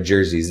sponsors on their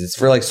jerseys. It's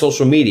for like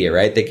social media,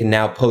 right? They can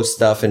now post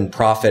stuff and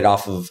profit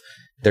off of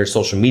their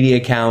social media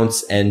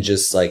accounts and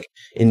just like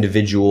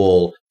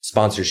individual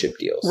sponsorship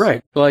deals.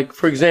 Right. Like,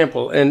 for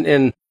example,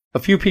 and a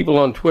few people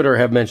on Twitter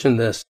have mentioned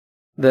this,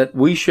 that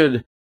we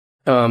should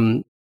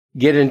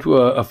get into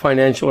a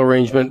financial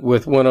arrangement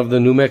with one of the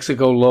New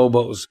Mexico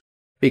Lobos,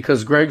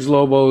 because Greg's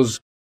Lobos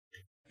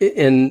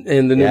in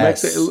the New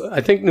Mexico, I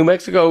think New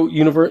Mexico,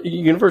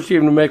 University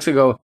of New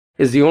Mexico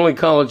is the only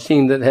college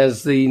team that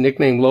has the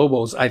nickname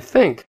Lobos. I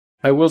think,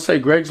 I will say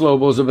Greg's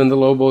Lobos have been the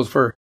Lobos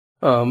for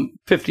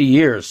 50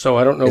 years. So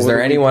I don't know. Is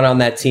there anyone on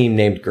that team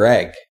named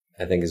Greg?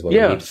 I think is what we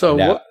need to find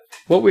out.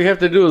 What we have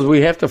to do is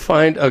we have to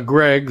find a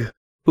Greg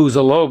who's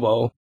a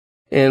Lobo,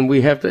 and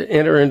we have to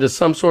enter into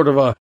some sort of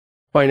a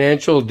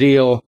financial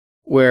deal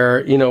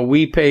where, you know,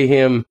 we pay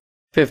him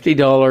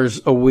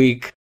 $50 a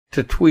week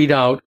to tweet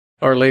out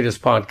our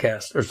latest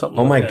podcast or something.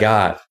 Oh my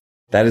God.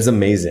 That is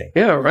amazing.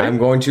 Yeah, right. I'm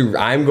going to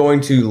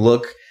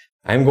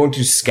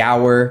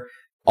scour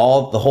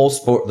the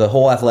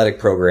whole athletic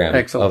program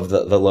Excellent.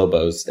 Of the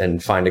Lobos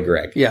and find a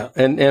Greg. Yeah.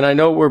 And I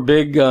know we're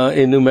big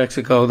in New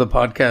Mexico, the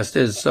podcast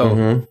is.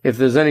 So if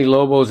there's any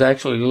Lobos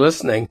actually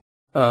listening,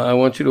 I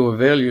want you to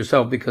avail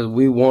yourself, because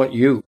we want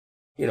you.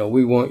 You know,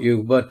 we want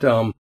you. But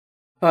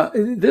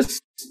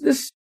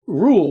this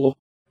rule,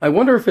 I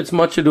wonder if it's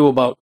much ado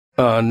about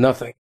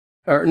nothing.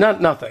 Or not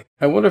nothing.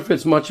 I wonder if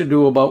it's much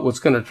ado about what's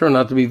going to turn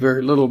out to be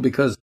very little,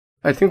 because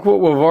I think what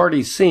we've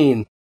already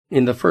seen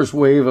in the first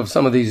wave of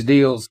some of these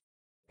deals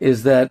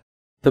is that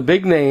the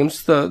big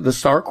names, the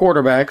star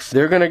quarterbacks,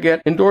 they're going to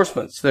get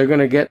endorsements. They're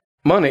going to get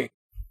money.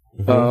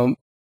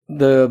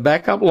 The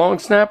backup long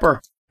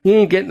snapper, he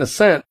ain't getting a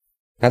cent.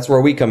 That's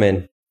where we come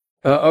in.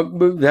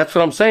 That's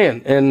what I'm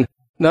saying. And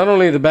not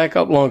only the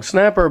backup long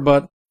snapper,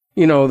 but,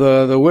 you know,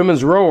 the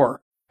women's rower.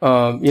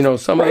 You know,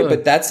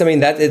 but that's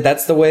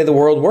the way the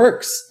world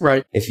works.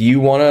 Right. If you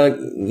want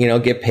to, you know,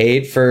 get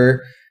paid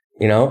for,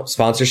 you know,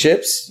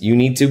 sponsorships, you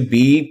need to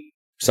be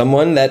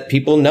someone that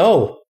people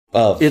know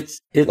of. It's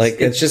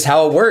just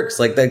how it works.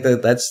 Like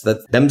that's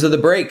them's are the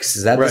breaks.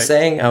 Is that the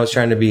saying? I was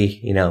trying to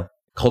be, you know,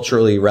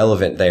 culturally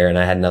relevant there, and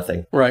I had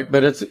nothing. Right.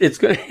 But it's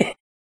going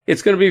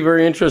to be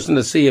very interesting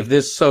to see if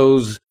this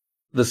sows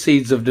the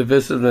seeds of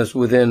divisiveness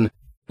within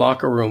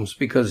locker rooms,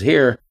 because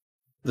here,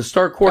 the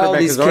star quarterback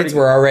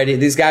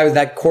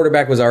that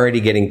quarterback was already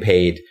getting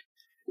paid.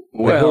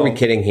 Well, who are we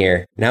kidding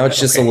here? Now it's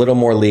just a little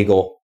more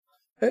legal.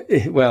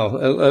 Well,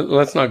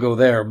 let's not go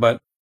there.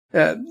 But,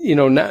 you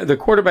know, now the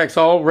quarterback's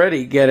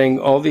already getting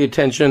all the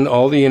attention,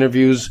 all the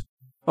interviews,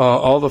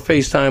 all the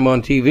FaceTime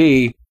on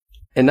TV.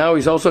 And now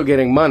he's also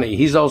getting money.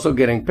 He's also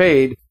getting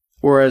paid,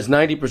 whereas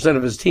 90%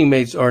 of his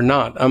teammates are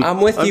not. I'm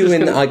with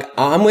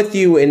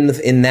you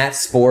in that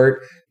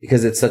sport,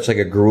 because it's such like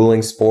a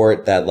grueling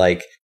sport that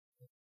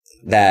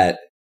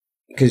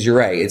because you're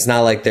right, it's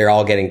not like they're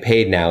all getting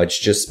paid now. It's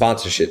just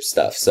sponsorship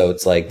stuff. So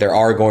it's like there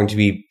are going to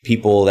be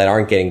people that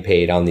aren't getting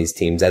paid on these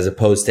teams, as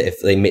opposed to if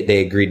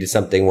they agreed to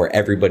something where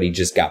everybody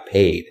just got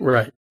paid.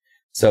 Right.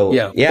 So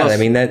yeah. Plus, I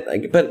mean that,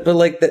 like, but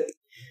like that.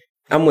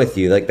 I'm with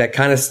you. Like that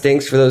kind of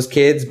stinks for those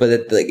kids, but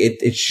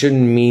it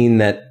shouldn't mean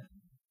that.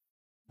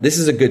 This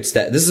is a good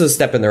step. This is a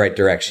step in the right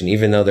direction,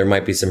 even though there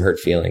might be some hurt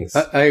feelings.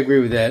 I agree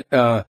with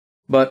that.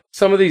 But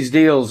some of these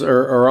deals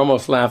are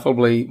almost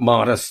laughably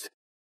modest.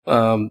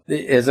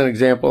 As an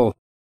example,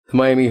 the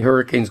Miami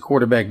Hurricanes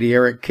quarterback,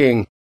 De'Aaron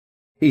King,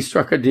 he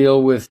struck a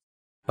deal with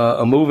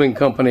a moving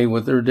company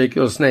with the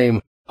ridiculous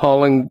name,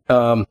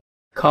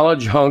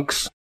 College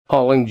Hunks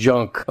Hauling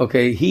Junk.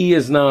 Okay, he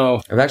is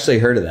now... I've actually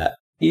heard of that.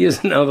 He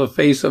is now the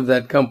face of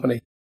that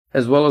company,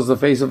 as well as the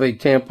face of a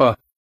Tampa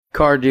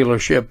car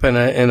dealership and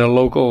a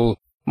local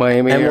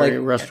Miami area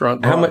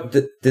restaurant. How much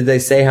did they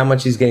say how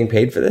much he's getting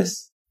paid for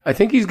this? I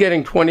think he's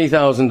getting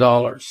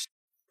 $20,000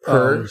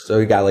 per. So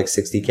he got like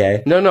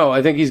 $60K. No,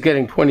 I think he's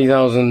getting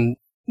 $20,000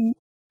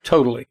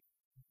 totally.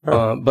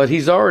 But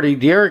he's already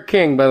D'Eriq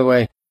King, by the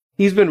way.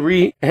 He's been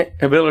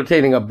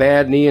rehabilitating a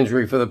bad knee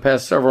injury for the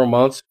past several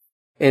months,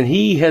 and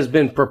he has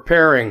been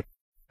preparing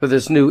for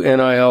this new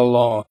NIL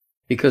law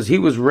because he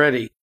was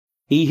ready.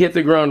 He hit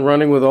the ground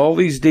running with all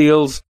these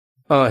deals.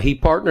 He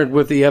partnered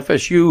with the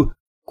FSU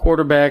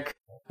quarterback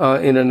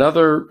in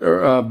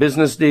another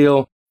business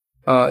deal.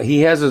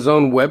 He has his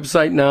own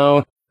website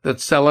now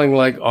that's selling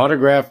like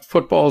autographed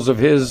footballs of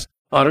his,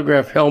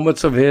 autographed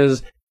helmets of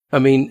his. I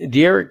mean,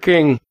 D'Eriq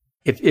King,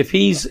 if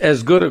he's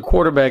as good a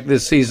quarterback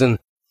this season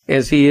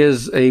as he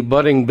is a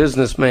budding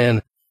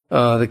businessman,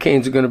 the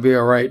Canes are going to be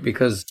all right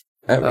because...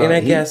 I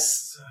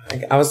guess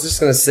I was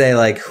just going to say,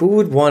 like, who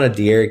would want a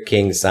D'Eriq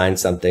King sign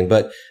something?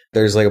 But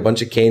there's like a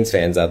bunch of Canes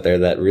fans out there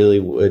that really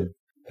would.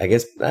 I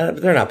guess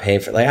they're not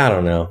paying for. Like, I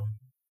don't know.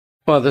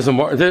 Well, there's a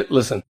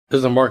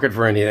market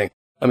for anything.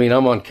 I mean,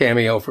 I'm on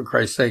Cameo for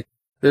Christ's sake.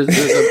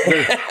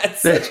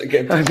 Such a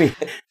good. I mean,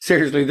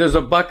 seriously, there's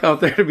a buck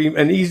out there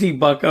an easy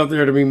buck out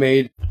there to be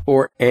made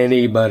for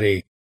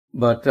anybody.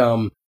 But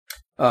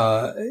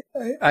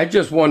I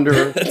just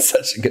wonder. That's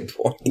such a good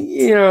point.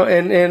 You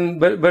know,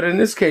 but in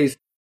this case,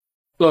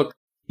 look,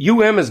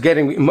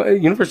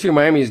 University of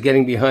Miami is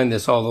getting behind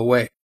this all the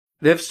way.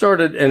 They've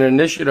started an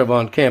initiative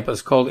on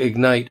campus called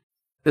Ignite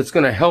that's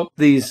going to help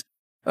these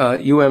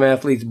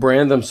athletes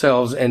brand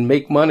themselves and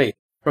make money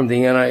from the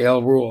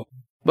NIL rule.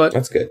 But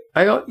that's good.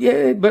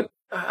 But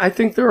I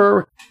think there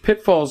are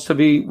pitfalls to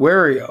be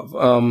wary of.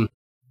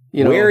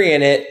 Wary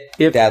in it.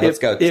 Dad, let's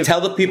go.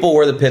 Tell the people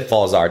where the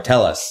pitfalls are.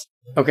 Tell us.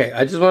 Okay,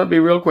 I just want to be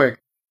real quick.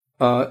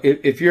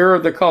 If you're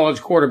the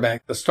college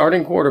quarterback, the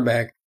starting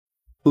quarterback,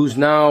 who's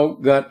now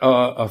got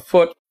a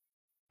foot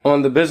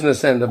on the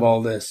business end of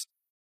all this,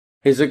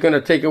 is it going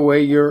to take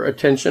away your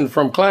attention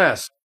from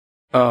class,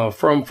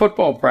 from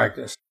football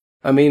practice?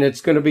 I mean,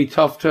 it's going to be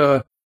tough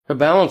to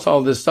balance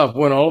all this stuff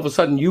when all of a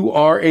sudden you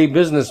are a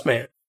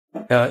businessman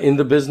in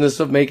the business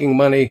of making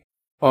money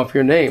off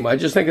your name. I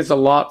just think it's a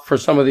lot for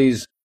some of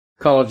these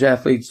college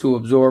athletes to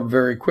absorb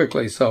very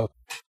quickly. So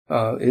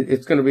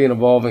it's going to be an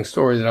evolving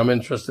story that I'm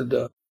interested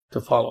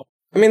to follow.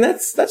 I mean,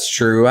 that's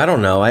true. I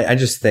don't know. I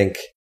just think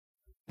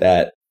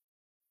that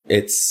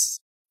it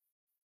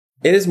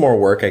is more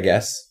work, I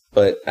guess,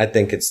 but I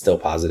think it's still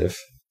positive.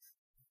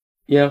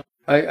 Yeah,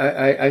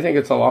 I think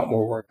it's a lot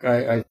more work.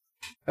 I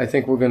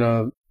think we're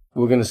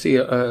gonna see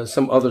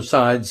some other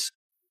sides,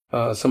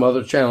 some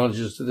other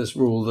challenges to this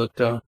rule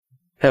that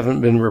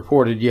haven't been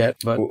reported yet.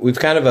 But we've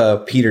kind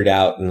of petered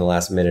out in the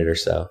last minute or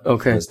so.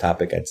 Okay, on this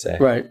topic, I'd say.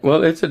 Right.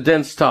 Well, it's a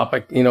dense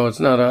topic. You know, it's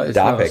not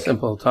a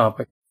simple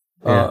topic.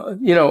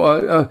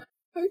 Yeah.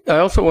 I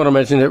also want to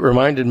mention, it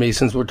reminded me,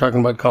 since we're talking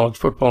about college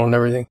football and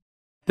everything,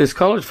 this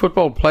college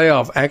football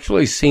playoff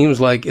actually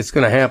seems like it's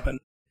going to happen.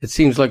 It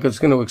seems like it's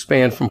going to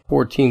expand from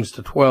 4 teams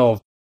to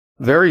 12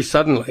 very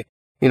suddenly.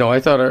 You know, I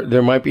thought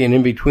there might be an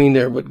in-between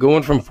there, but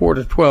going from 4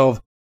 to 12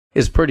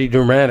 is pretty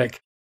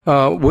dramatic.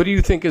 What do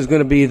you think is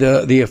going to be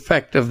the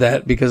effect of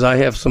that? Because I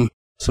have some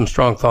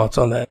strong thoughts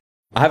on that.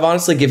 I've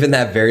honestly given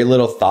that very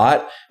little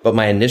thought, but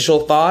my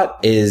initial thought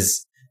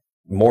is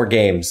more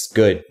games,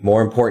 good.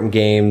 More important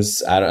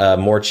games,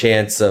 more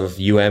chance of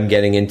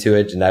getting into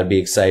it, and that'd be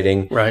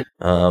exciting. Right.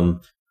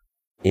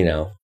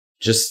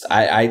 Just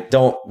I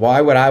don't.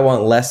 Why would I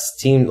want less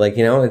team? Like,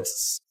 to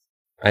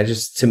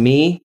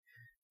me,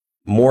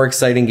 more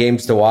exciting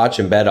games to watch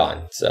and bet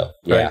on. So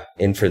yeah, right.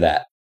 In for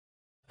that.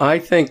 I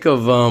think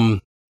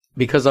of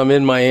because I'm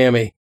in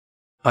Miami,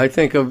 I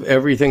think of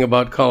everything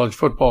about college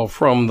football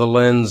from the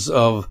lens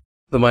of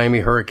the Miami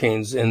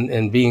Hurricanes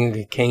and being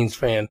a Canes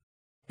fan.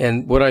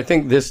 And what I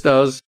think this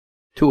does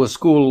to a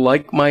school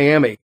like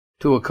Miami,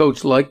 to a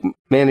coach like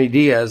Manny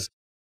Diaz,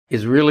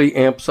 is really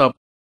amps up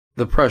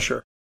the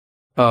pressure.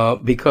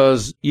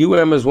 Because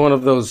UM is one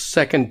of those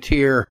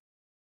second-tier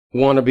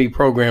wannabe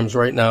programs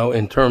right now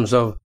in terms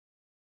of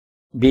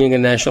being a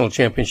national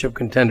championship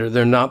contender.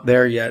 They're not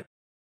there yet.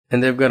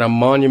 And they've got a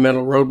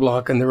monumental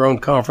roadblock in their own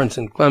conference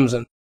in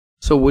Clemson.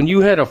 So when you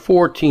had a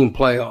 4-team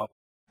playoff,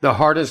 the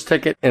hardest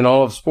ticket in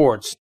all of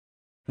sports,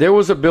 there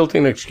was a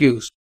built-in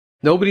excuse.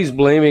 Nobody's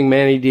blaming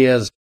Manny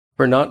Diaz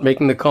for not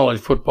making the college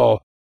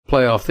football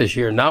playoff this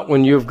year. Not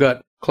when you've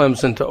got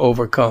Clemson to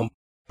overcome.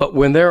 But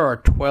when there are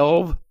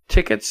 12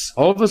 tickets,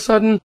 all of a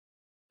sudden,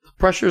 the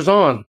pressure's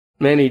on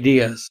Manny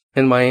Diaz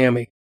in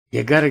Miami.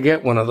 You got to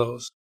get one of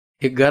those.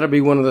 You got to be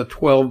one of the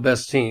 12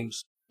 best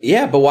teams.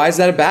 Yeah, but why is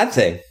that a bad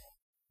thing?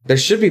 There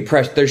should be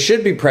pressure. There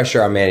should be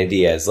pressure on Manny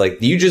Diaz.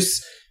 Like, you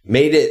just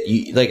made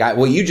it.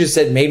 What you just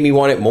said made me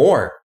want it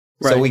more.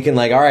 Right. So we can,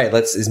 all right,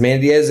 is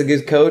Manny Diaz a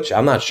good coach?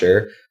 I'm not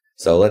sure.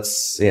 So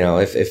let's,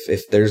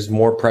 if there's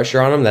more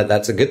pressure on him,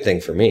 that's a good thing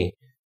for me.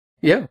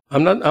 Yeah,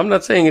 I'm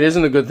not saying it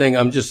isn't a good thing.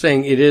 I'm just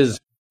saying it is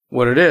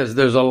what it is.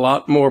 There's a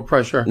lot more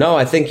pressure. No,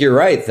 I think you're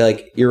right.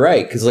 You're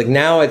right. Because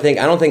now I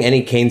don't think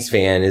any Canes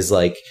fan is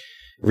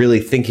really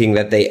thinking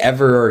that they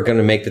ever are going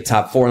to make the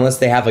top 4 unless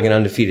they have an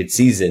undefeated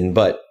season.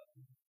 But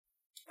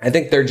I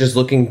think they're just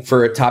looking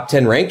for a top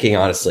 10 ranking,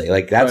 honestly.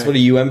 Like, that's what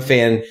a UM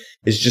fan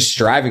is just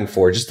striving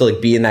for, just to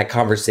like be in that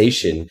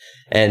conversation.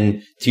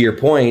 And to your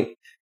point,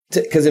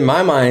 because in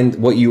my mind,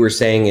 what you were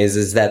saying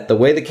is that the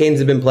way the Canes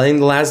have been playing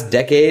the last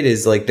decade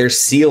is like their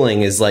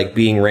ceiling is like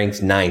being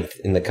ranked 9th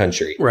in the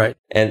country. Right.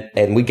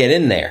 And we get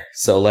in there.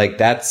 So like,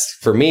 that's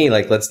for me,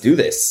 like, let's do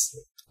this.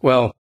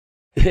 Well,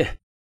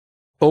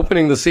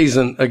 opening the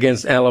season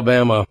against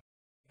Alabama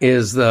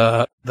is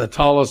the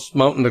tallest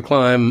mountain to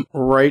climb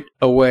right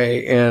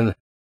away. And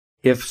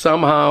if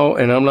somehow,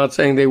 and I'm not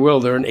saying they will,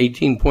 they're an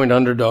 18-point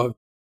underdog,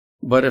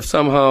 but if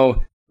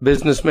somehow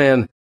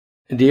businessman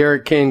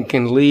De'Aaron King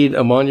can lead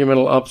a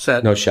monumental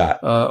upset, no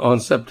shot, on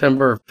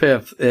September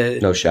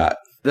 5th, no shot.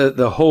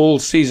 The whole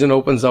season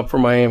opens up for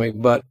Miami.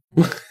 But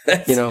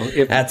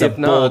if that's if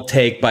a bold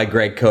take by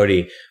Greg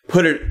Cody.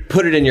 Put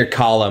it in your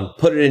column.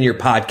 Put it in your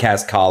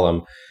podcast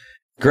column.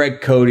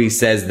 Greg Cody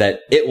says that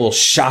it will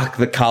shock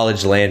the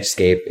college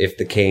landscape if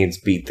the Canes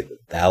beat the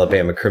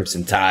Alabama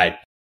Crimson Tide.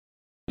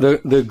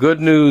 The good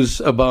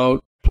news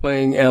about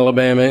playing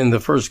Alabama in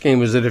the first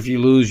game is that if you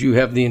lose, you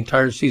have the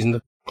entire season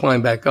to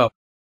climb back up.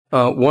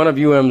 One of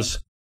UM's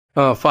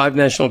 5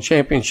 national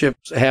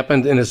championships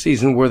happened in a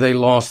season where they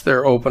lost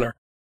their opener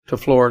to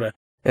Florida,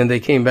 and they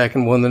came back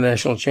and won the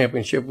national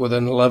championship with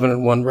an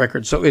 11-1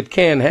 record. So it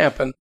can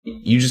happen.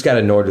 You just got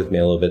annoyed with me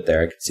a little bit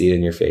there. I could see it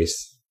in your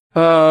face.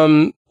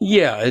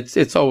 Yeah,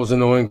 it's always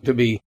annoying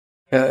to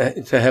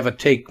have a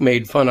take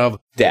made fun of.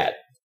 Dad.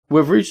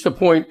 We've reached a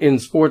point in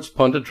sports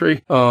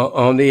punditry,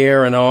 on the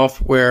air and off,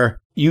 where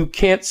you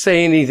can't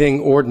say anything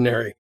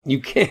ordinary. You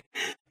can't,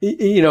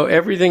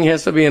 everything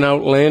has to be an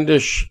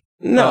outlandish.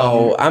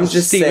 No, I'm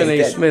just Stephen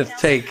saying A. Smith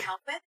take.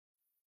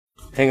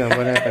 Hang on,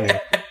 what happened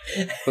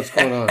here? What's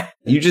going on?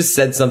 You just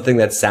said something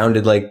that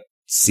sounded like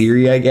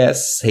Siri, I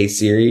guess. Hey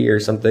Siri or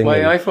something. My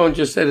iPhone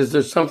just said, "Is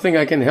there something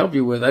I can help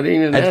you with?" I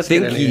didn't even ask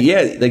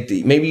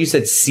it. Maybe you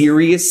said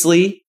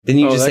seriously. Then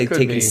you just say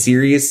take it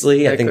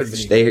seriously. I think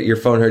your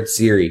phone heard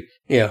Siri.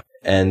 Yeah.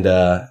 And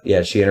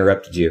she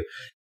interrupted you.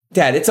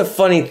 Dad, it's a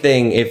funny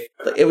thing. If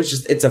it was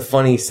just, it's a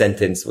funny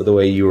sentence with the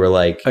way you were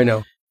like. I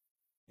know.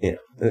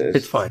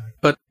 It's fine.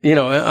 But,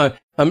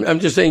 I'm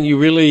just saying you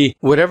really,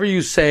 whatever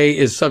you say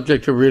is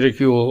subject to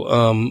ridicule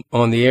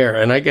on the air.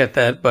 And I get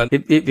that. But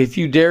if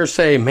you dare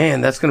say,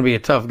 man, that's going to be a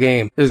tough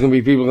game, there's going to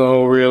be people going,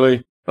 oh,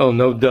 really? Oh,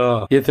 no,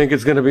 duh. You think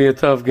it's going to be a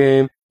tough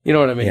game? You know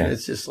what I mean? Yeah.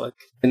 It's just like,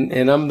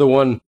 and I'm the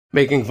one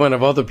making fun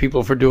of other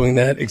people for doing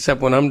that,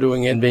 except when I'm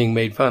doing it and being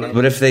made fun of.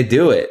 But if they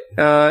do it.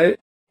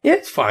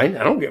 It's fine.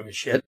 I don't give a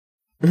shit.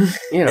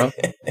 Yeah,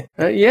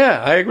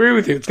 I agree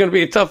with you. It's going to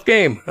be a tough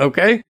game.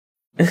 Okay.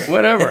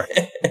 Whatever.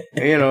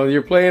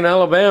 You're playing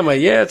Alabama.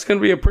 Yeah, it's going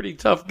to be a pretty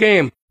tough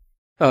game.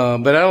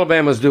 But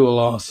Alabama's due a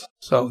loss.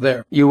 So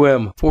there.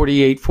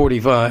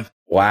 48-45.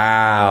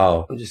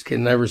 Wow. I'm just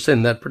kidding. I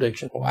rescind that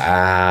prediction.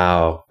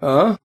 Wow.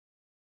 Huh?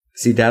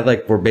 See, Dad,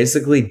 like, we're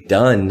basically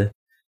done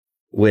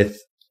with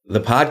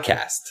the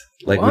podcast.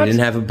 Like, we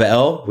didn't have a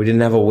bell. We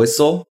didn't have a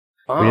whistle.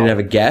 Oh. We didn't have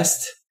a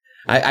guest.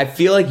 I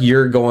feel like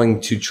you're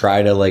going to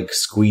try to, like,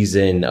 squeeze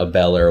in a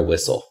bell or a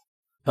whistle.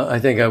 I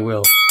think I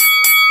will.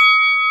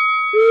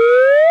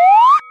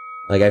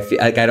 Like,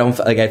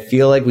 I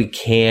feel like we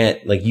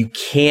can't, like, you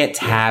can't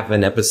have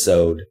an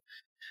episode.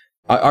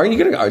 Are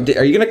you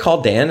gonna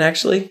call Dan,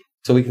 actually?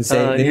 So we can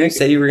say, didn't you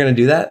say you were gonna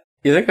do that?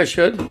 You think I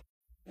should?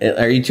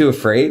 Are you too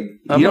afraid?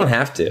 You don't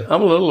have to.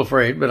 I'm a little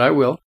afraid, but I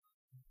will.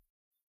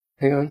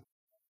 Hang on.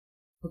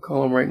 I'll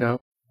call him right now.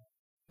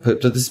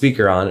 Put the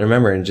speaker on,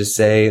 remember, and just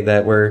say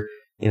that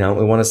we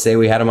want to say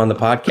we had him on the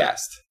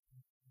podcast.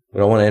 We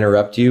don't want to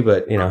interrupt you,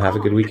 but, have a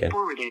good weekend.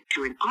 Forwarded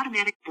to an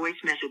automatic voice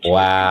message.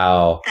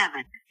 Wow.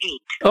 7,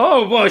 8.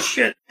 Oh, well,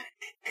 shit.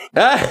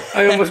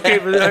 I almost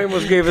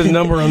gave his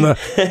number on the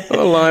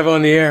live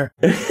on the air.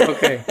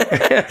 Okay.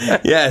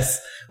 Yes.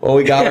 Well,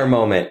 we got our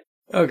moment.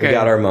 Okay. We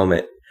got our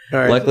moment. All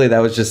right. Luckily, that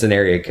was just an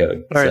area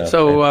code. All right.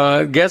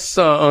 So guests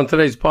on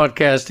today's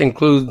podcast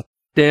include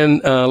Dan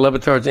Le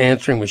Batard's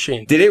answering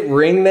machine. Did it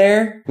ring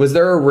there? Was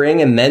there a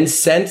ring and then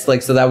sent?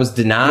 Like, so that was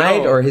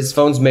denied, or his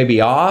phone's maybe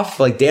off?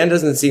 Like, Dan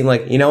doesn't seem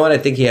like, you know what? I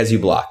think he has you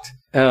blocked.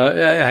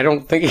 I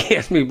don't think he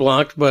has me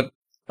blocked, but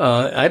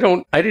I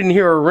didn't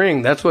hear a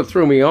ring. That's what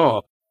threw me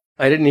off.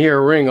 I didn't hear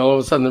a ring. All of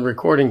a sudden, the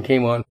recording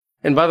came on.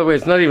 And by the way,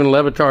 it's not even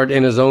Le Batard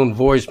in his own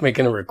voice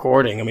making a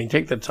recording. I mean,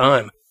 take the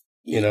time,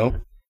 You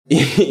don't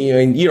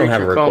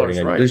have a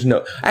recording. Right. There's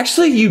no.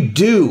 Actually, you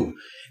do.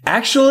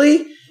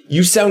 Actually,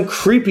 you sound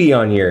creepy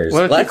on yours.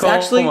 Why don't you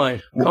call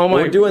mine?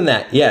 We're doing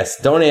that. Yes.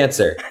 Don't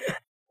answer.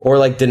 Or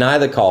like deny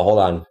the call. Hold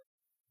on.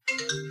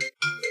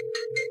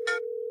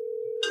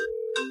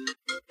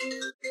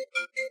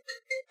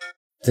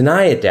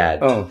 Deny it, Dad.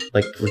 Oh.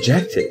 Like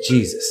reject it.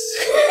 Jesus.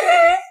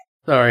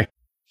 Sorry.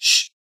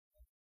 Shh.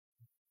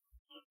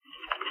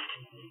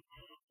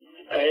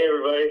 Hey,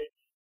 everybody.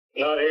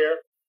 Not here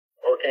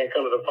or can't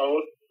come to the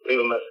phone. Leave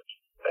a message.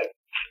 Thanks.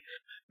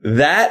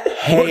 That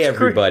hey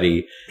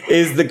everybody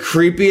is the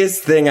creepiest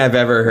thing I've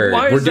ever heard.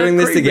 Why is We're that doing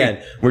this creepy?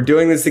 again. We're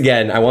doing this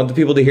again. I want the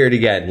people to hear it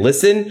again.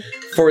 Listen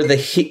for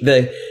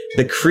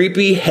the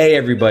creepy hey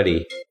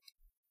everybody.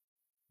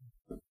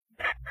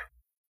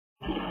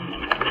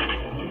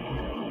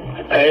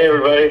 Hey,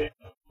 everybody.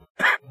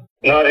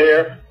 Not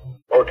here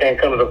or can't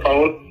come to the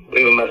phone,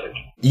 leave a message.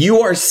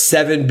 You are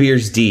 7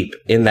 beers deep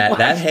in that. What?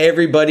 That hey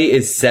everybody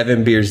is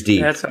 7 beers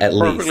deep That's a at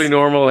perfectly least.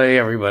 normal hey,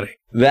 everybody.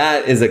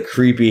 That is a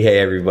creepy hey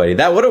everybody.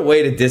 What a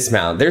way to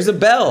dismount. There's a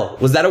bell.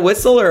 Was that a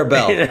whistle or a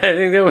bell? I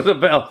think that was a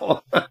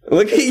bell.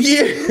 Look at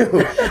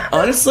you.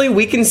 Honestly,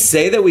 we can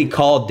say that we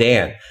called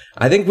Dan.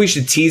 I think we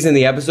should tease in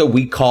the episode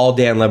we call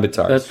Dan Le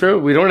Batard. That's true.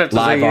 We don't have to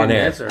Live say on the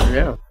air. answer.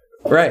 Yeah.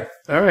 Right.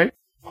 All right.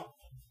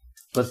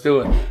 Let's do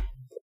it.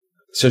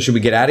 So should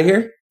we get out of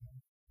here?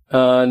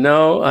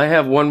 No, I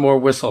have one more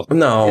whistle.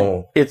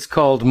 No. It's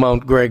called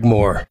Mount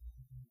Gregmore.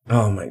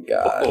 Oh my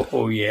God.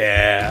 Oh,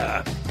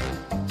 yeah.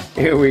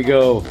 Here we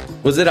go.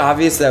 Was it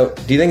obvious do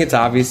you think it's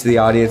obvious to the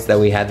audience that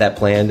we had that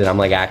planned and I'm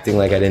like acting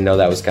like I didn't know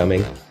that was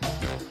coming?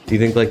 Do you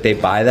think like they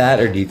buy that,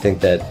 or do you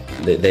think that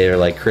they're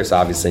like, Chris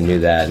obviously knew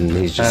that and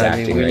he's just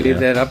acting we right leave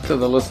now? that up to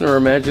the listener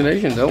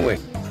imagination, don't we?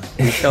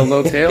 We tell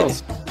no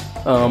tales.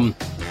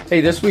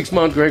 Hey, this week's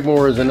Mount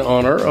Gregmore is in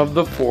honor of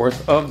the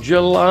 4th of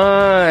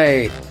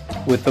July,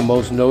 with the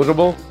most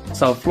notable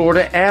South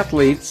Florida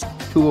athletes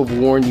to have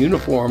worn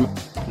uniform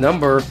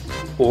number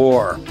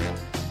 4.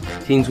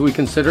 Teams we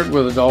considered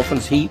were the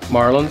Dolphins, Heat,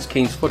 Marlins,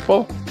 Kings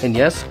football, and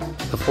yes,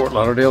 the Fort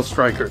Lauderdale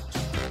Strikers.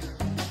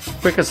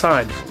 Quick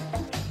aside,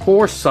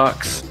 4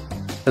 sucks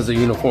as a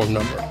uniform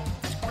number.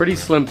 Pretty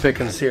slim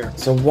pickings here.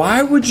 So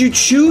why would you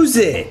choose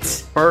it?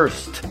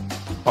 First,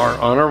 our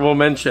honorable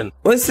mention,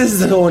 This is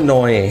so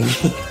annoying.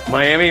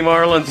 Miami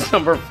Marlins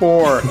number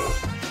 4,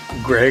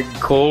 Greg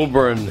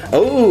Colburn.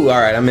 Oh, all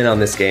right. I'm in on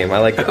this game. I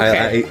like.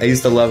 Okay. I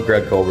used to love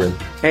Greg Colburn.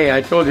 Hey,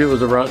 I told you it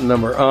was a rotten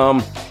number.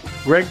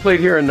 Greg played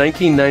here in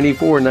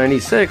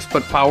 1994-96,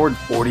 but powered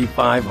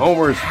 45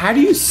 homers. How do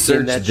you in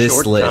search that this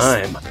short list?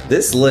 time.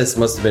 This list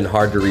must have been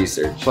hard to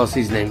research. Plus,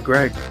 he's named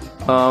Greg.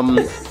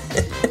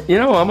 You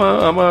know,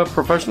 I'm a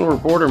professional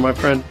reporter, my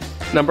friend.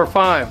 Number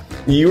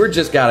 5. You were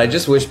just God. I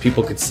just wish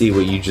people could see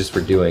what you just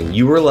were doing.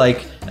 You were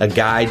like a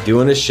guy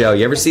doing a show.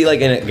 You ever see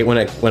like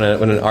when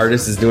an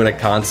artist is doing a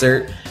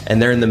concert and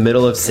they're in the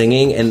middle of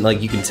singing and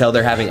like you can tell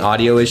they're having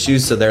audio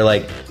issues, so they're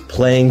like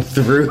playing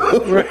through.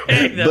 Right,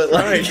 that's but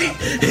like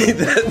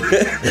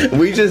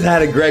we just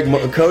had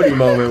a Cody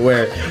moment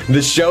where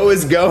the show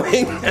is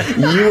going,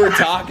 you were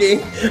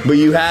talking, but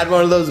you had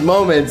one of those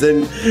moments,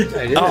 and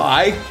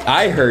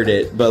I heard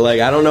it, but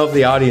like I don't know if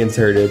the audience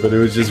heard it, but it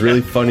was just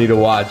really funny to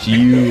watch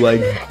you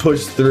like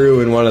push through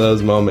in one of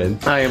those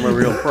moments. I am a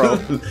real pro.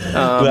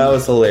 That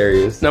was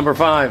hilarious. Number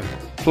 5,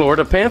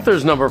 Florida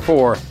Panthers number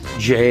 4,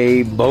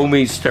 Jay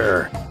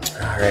Bomeister.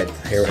 All right,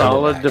 here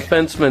Solid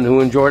defenseman who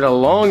enjoyed a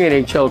long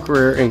NHL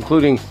career,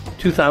 including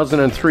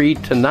 2003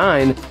 to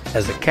 9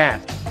 as a Cat.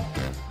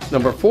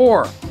 Number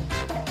 4,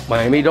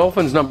 Miami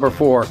Dolphins number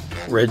 4,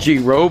 Reggie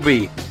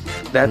Roby.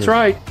 That's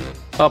right,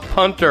 a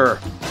punter.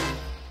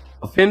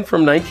 A Finn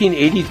from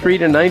 1983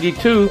 to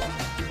 92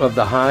 of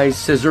the high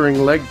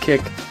scissoring leg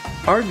kick,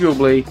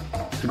 arguably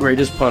the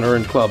greatest punter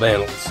in club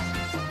annals.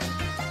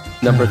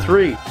 Number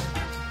 3,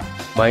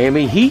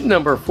 Miami Heat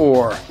number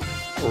 4,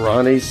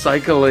 Ronnie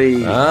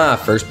Cycli.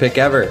 First pick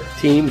ever.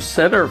 Team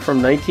center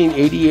from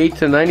 1988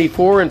 to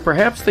 94, and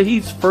perhaps the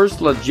Heat's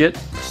first legit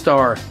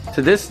star.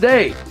 To this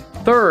day,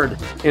 3rd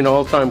in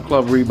all-time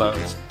club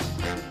rebounds.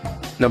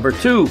 Number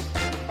 2,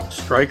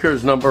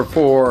 Strikers number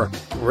 4,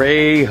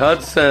 Ray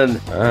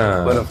Hudson.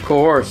 But of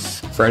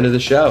course, friend of the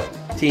show.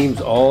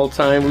 Team's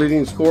all-time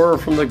leading scorer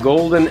from the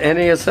golden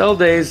NASL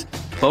days.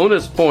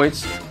 Bonus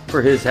points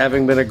for his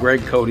having been a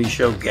Greg Cody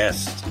Show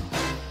guest.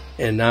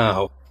 And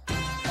now,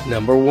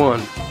 number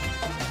 1,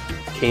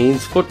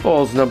 Canes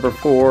football's number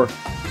 4,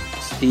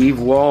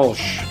 Steve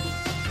Walsh.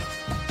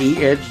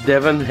 He edged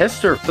Devin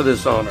Hester for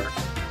this honor.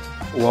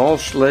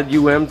 Walsh led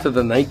UM to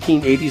the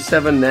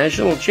 1987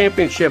 National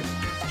Championship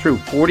through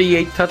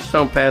 48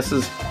 touchdown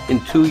passes in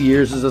 2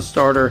 years as a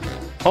starter.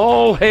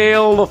 All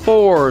hail the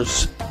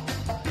Fours.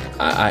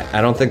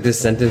 I don't think this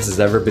sentence has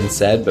ever been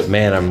said, but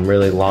man, I'm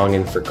really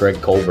longing for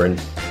Greg Colburn.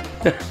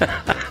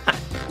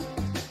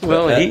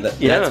 Well,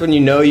 that's when you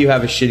know you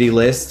have a shitty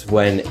list,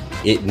 when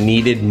it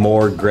needed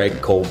more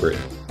Greg Colburn.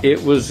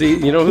 It was the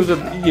you know who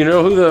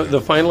the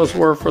finalists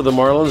were for the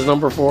Marlins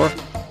number 4?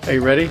 Are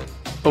you ready?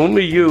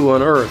 Only you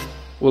on Earth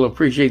will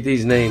appreciate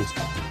these names.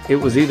 It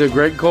was either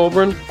Greg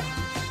Colburn,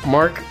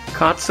 Mark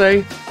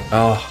Kotze,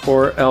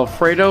 or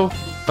Alfredo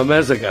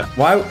Amezaga.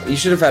 Why you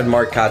should have had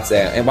Mark Kotze,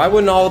 and why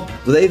wouldn't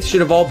they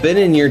should have all been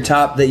in your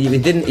top? That you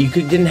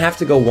didn't have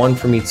to go one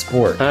from each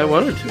sport. I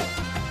wanted to.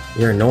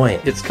 You're annoying.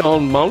 It's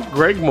called Mount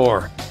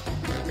Gregmore.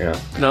 Yeah.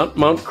 Not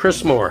Mount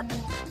Chrismore.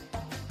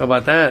 How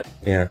about that?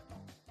 Yeah.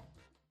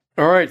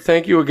 All right.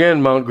 Thank you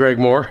again, Mount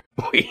Gregmore.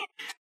 I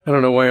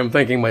don't know why I'm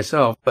thanking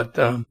myself, but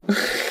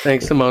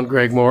thanks to Mount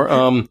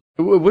Gregmore.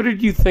 What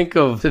did you think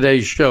of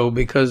today's show?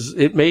 Because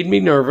it made me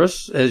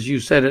nervous, as you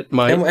said it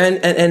might.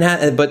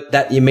 But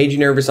that you made you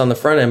nervous on the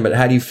front end. But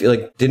how do you feel?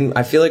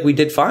 I feel like we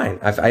did fine.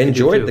 I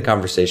enjoyed the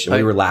conversation.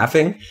 We were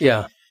laughing.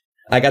 Yeah.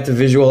 I got to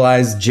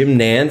visualize Jim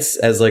Nance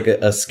as like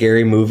a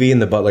scary movie in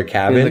the Butler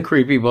cabin. In the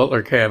creepy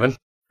Butler cabin.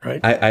 Right.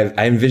 I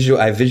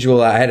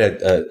had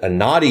a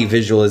naughty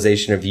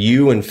visualization of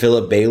you and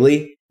Philip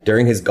Bailey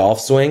during his golf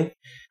swing.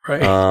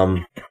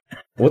 Right.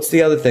 What's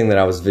the other thing that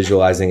I was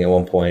visualizing at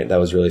one point that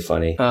was really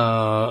funny?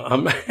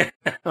 I'm there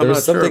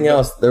was something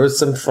else. There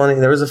was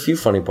a few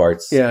funny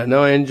parts. Yeah,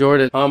 no, I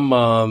enjoyed it.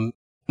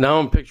 Now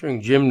I'm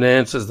picturing Jim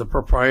Nance as the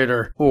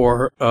proprietor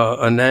for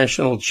a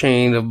national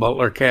chain of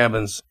Butler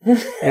cabins,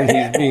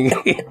 and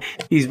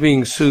he's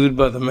being sued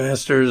by the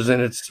Masters,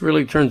 and it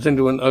really turns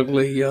into an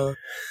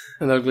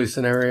ugly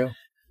scenario.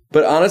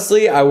 But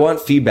honestly, I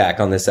want feedback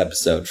on this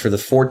episode for the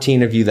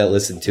 14 of you that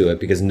listen to it,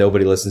 because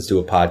nobody listens to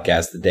a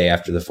podcast the day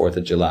after the 4th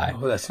of July.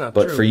 Oh, that's not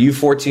true. But for you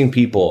 14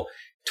 people,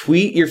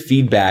 tweet your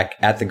feedback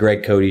at The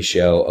Greg Cody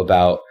Show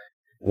about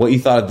what you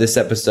thought of this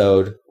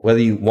episode, whether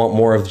you want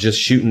more of just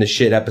shooting the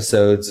shit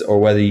episodes, or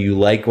whether you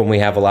like when we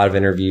have a lot of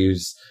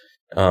interviews,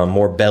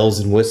 more bells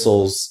and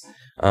whistles.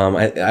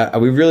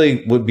 We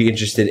really would be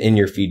interested in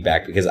your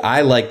feedback, because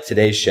I like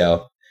today's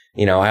show.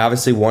 You know, I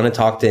obviously want to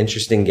talk to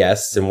interesting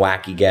guests and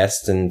wacky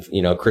guests and,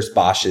 you know, Chris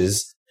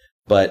Bosch's,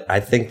 but I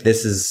think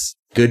this is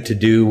good to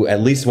do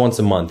at least once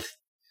a month.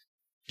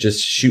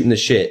 Just shooting the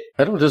shit.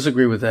 I don't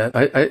disagree with that.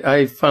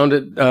 I found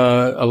it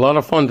a lot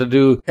of fun to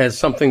do as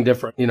something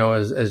different, you know,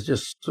 as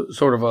just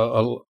sort of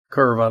a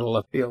curve out of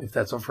left field, if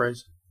that's a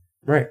phrase.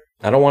 Right.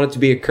 I don't want it to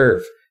be a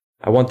curve.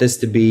 I want this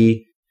to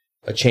be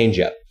a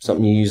change-up,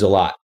 something you use a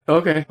lot.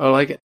 Okay, I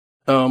like it.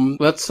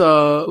 Let's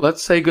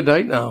say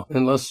goodnight now,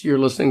 unless you're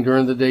listening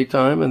during the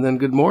daytime, and then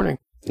good morning.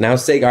 Now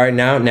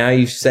now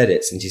you've said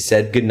it. Since you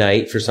said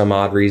goodnight for some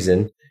odd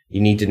reason,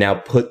 you need to now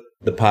put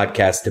the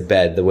podcast to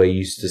bed the way you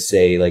used to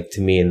say, like, to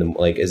me,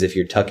 as if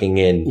you're tucking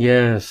in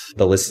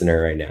the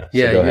listener right now.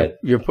 Yeah, so go ahead.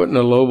 You're putting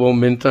a Lobo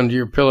mint under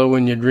your pillow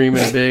when you're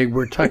dreaming big.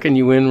 We're tucking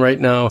you in right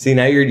now. See,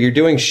 now you're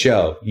doing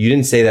show. You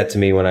didn't say that to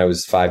me when I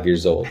was 5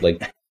 years old.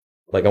 Like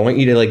I want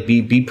you to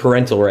be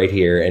parental right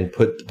here and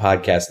put the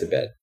podcast to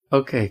bed.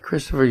 Okay,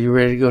 Christopher, you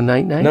ready to go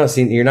night-night? No,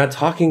 see, you're not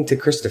talking to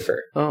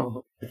Christopher.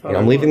 Oh.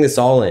 I'm leaving this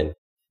all in.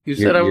 You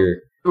said you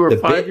were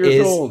 5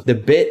 years old. The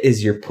bit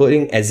is you're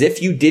putting, as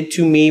if you did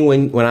to me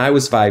when I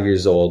was 5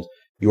 years old,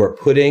 you are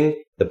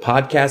putting the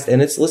podcast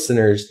and its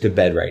listeners to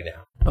bed right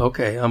now.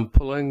 Okay, I'm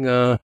pulling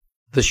the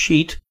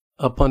sheet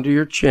up under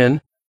your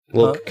chin.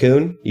 Little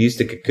cocoon? You used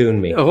to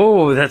cocoon me.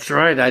 Oh, that's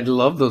right. I'd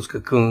love those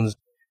cocoons.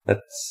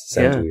 That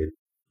sounds weird.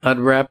 I'd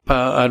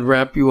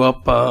wrap you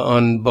up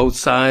on both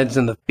sides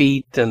and the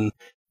feet, and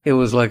it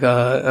was like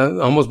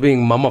almost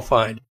being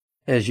mummified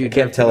as you. I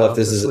can't tell if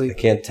this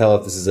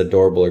is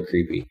adorable or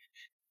creepy.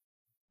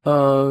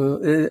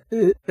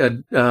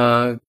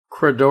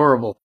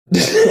 Credorable.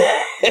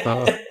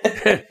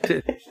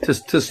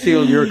 To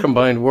steal your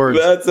combined words.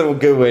 That's a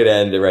good way to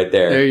end it right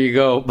there. There you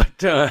go.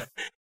 But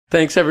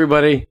thanks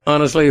everybody.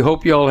 Honestly,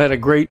 hope you all had a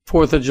great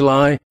 4th of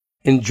July.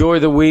 Enjoy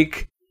the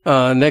week.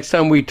 Next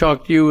time we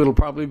talk to you, it'll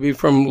probably be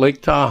from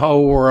Lake Tahoe,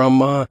 where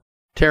I'm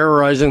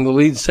terrorizing the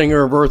lead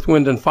singer of Earth,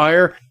 Wind, and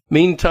Fire.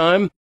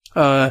 Meantime,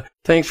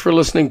 thanks for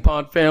listening,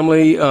 Pod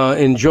Family.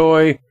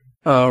 Enjoy,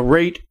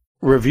 rate,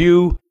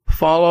 review,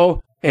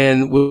 follow,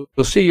 and we'll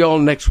see you all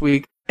next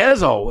week,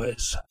 as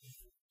always.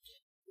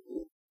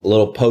 A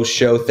little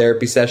post-show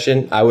therapy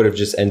session. I would have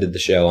just ended the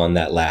show on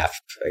that laugh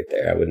right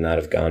there. I would not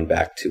have gone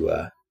back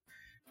to,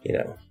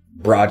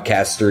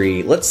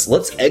 broadcastery. Let's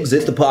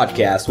exit the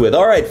podcast with,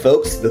 all right,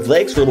 folks,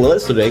 thanks for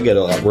listening,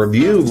 and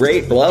review,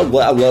 rate, blah,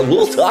 blah, blah.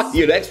 We'll talk to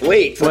you next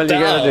week. Well, you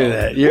gotta do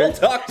that. We'll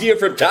talk to you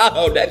from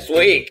Tahoe next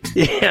week.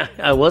 Yeah,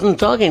 I wasn't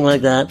talking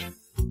like that.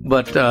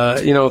 But,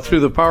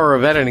 through the power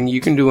of editing,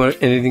 you can do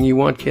anything you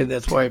want, kid.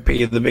 That's why I pay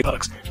you the big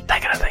bucks.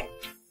 That kind of thing.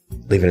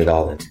 Leaving it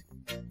all in.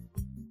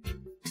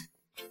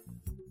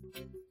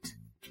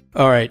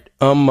 All right.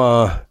 I'm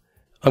going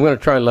to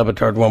try Le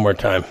Batard one more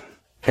time.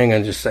 Hang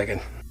on just a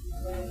second.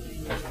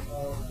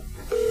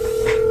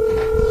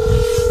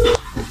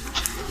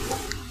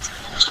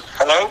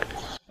 Hello?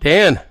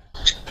 Dan.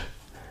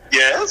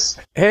 Yes?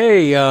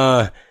 Hey,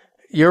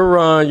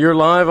 you're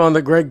live on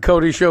the Greg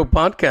Cody Show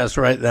podcast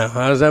right now.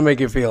 How does that make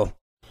you feel?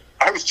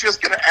 I was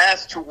just going to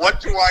ask, to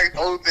what do I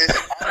owe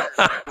this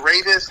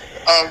greatest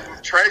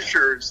of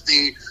treasures,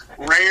 the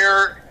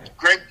rare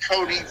Greg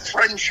Cody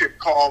friendship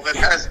call that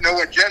has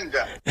no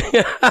agenda?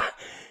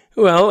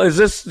 Well,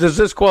 does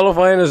this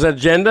qualify as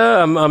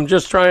agenda? I'm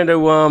just trying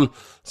to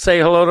say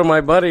hello to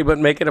my buddy, but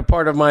make it a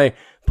part of my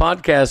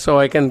podcast so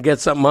I can get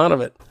something out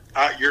of it.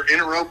 You're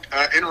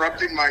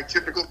interrupting my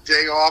typical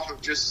day off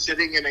of just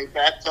sitting in a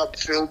bathtub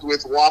filled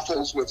with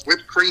waffles with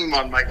whipped cream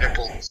on my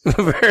nipples.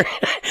 Very,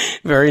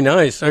 very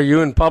nice. Are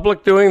you in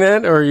public doing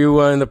that, or are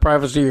you in the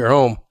privacy of your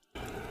home?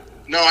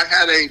 No, I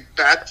had a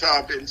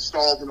bathtub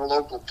installed in a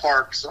local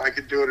park so I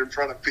could do it in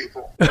front of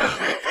people.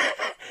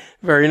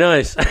 Very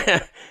nice.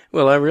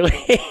 Well, I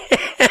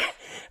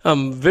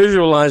I'm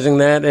visualizing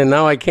that, and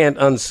now I can't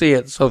unsee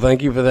it. So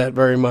thank you for that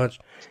very much.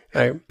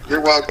 You're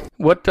welcome.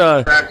 What?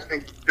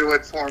 Do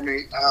it for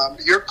me.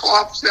 Your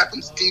cough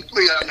sounds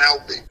deeply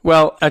unhealthy.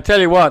 Well, I tell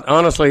you what.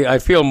 Honestly, I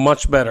feel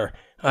much better.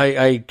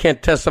 I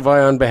can't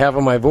testify on behalf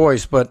of my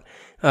voice, but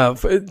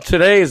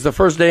today is the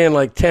first day in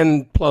like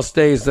 10 plus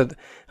days that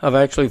I've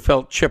actually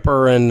felt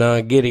chipper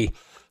and giddy.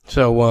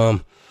 So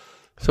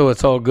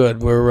it's all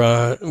good.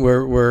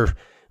 We're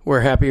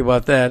happy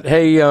about that.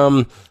 Hey,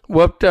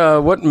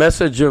 what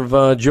message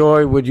of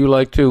joy would you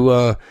like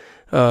to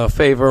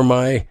favor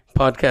my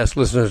podcast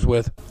listeners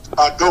with?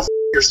 Go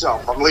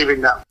yourself. I'm leaving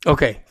now.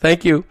 Okay.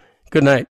 Thank you. Good night.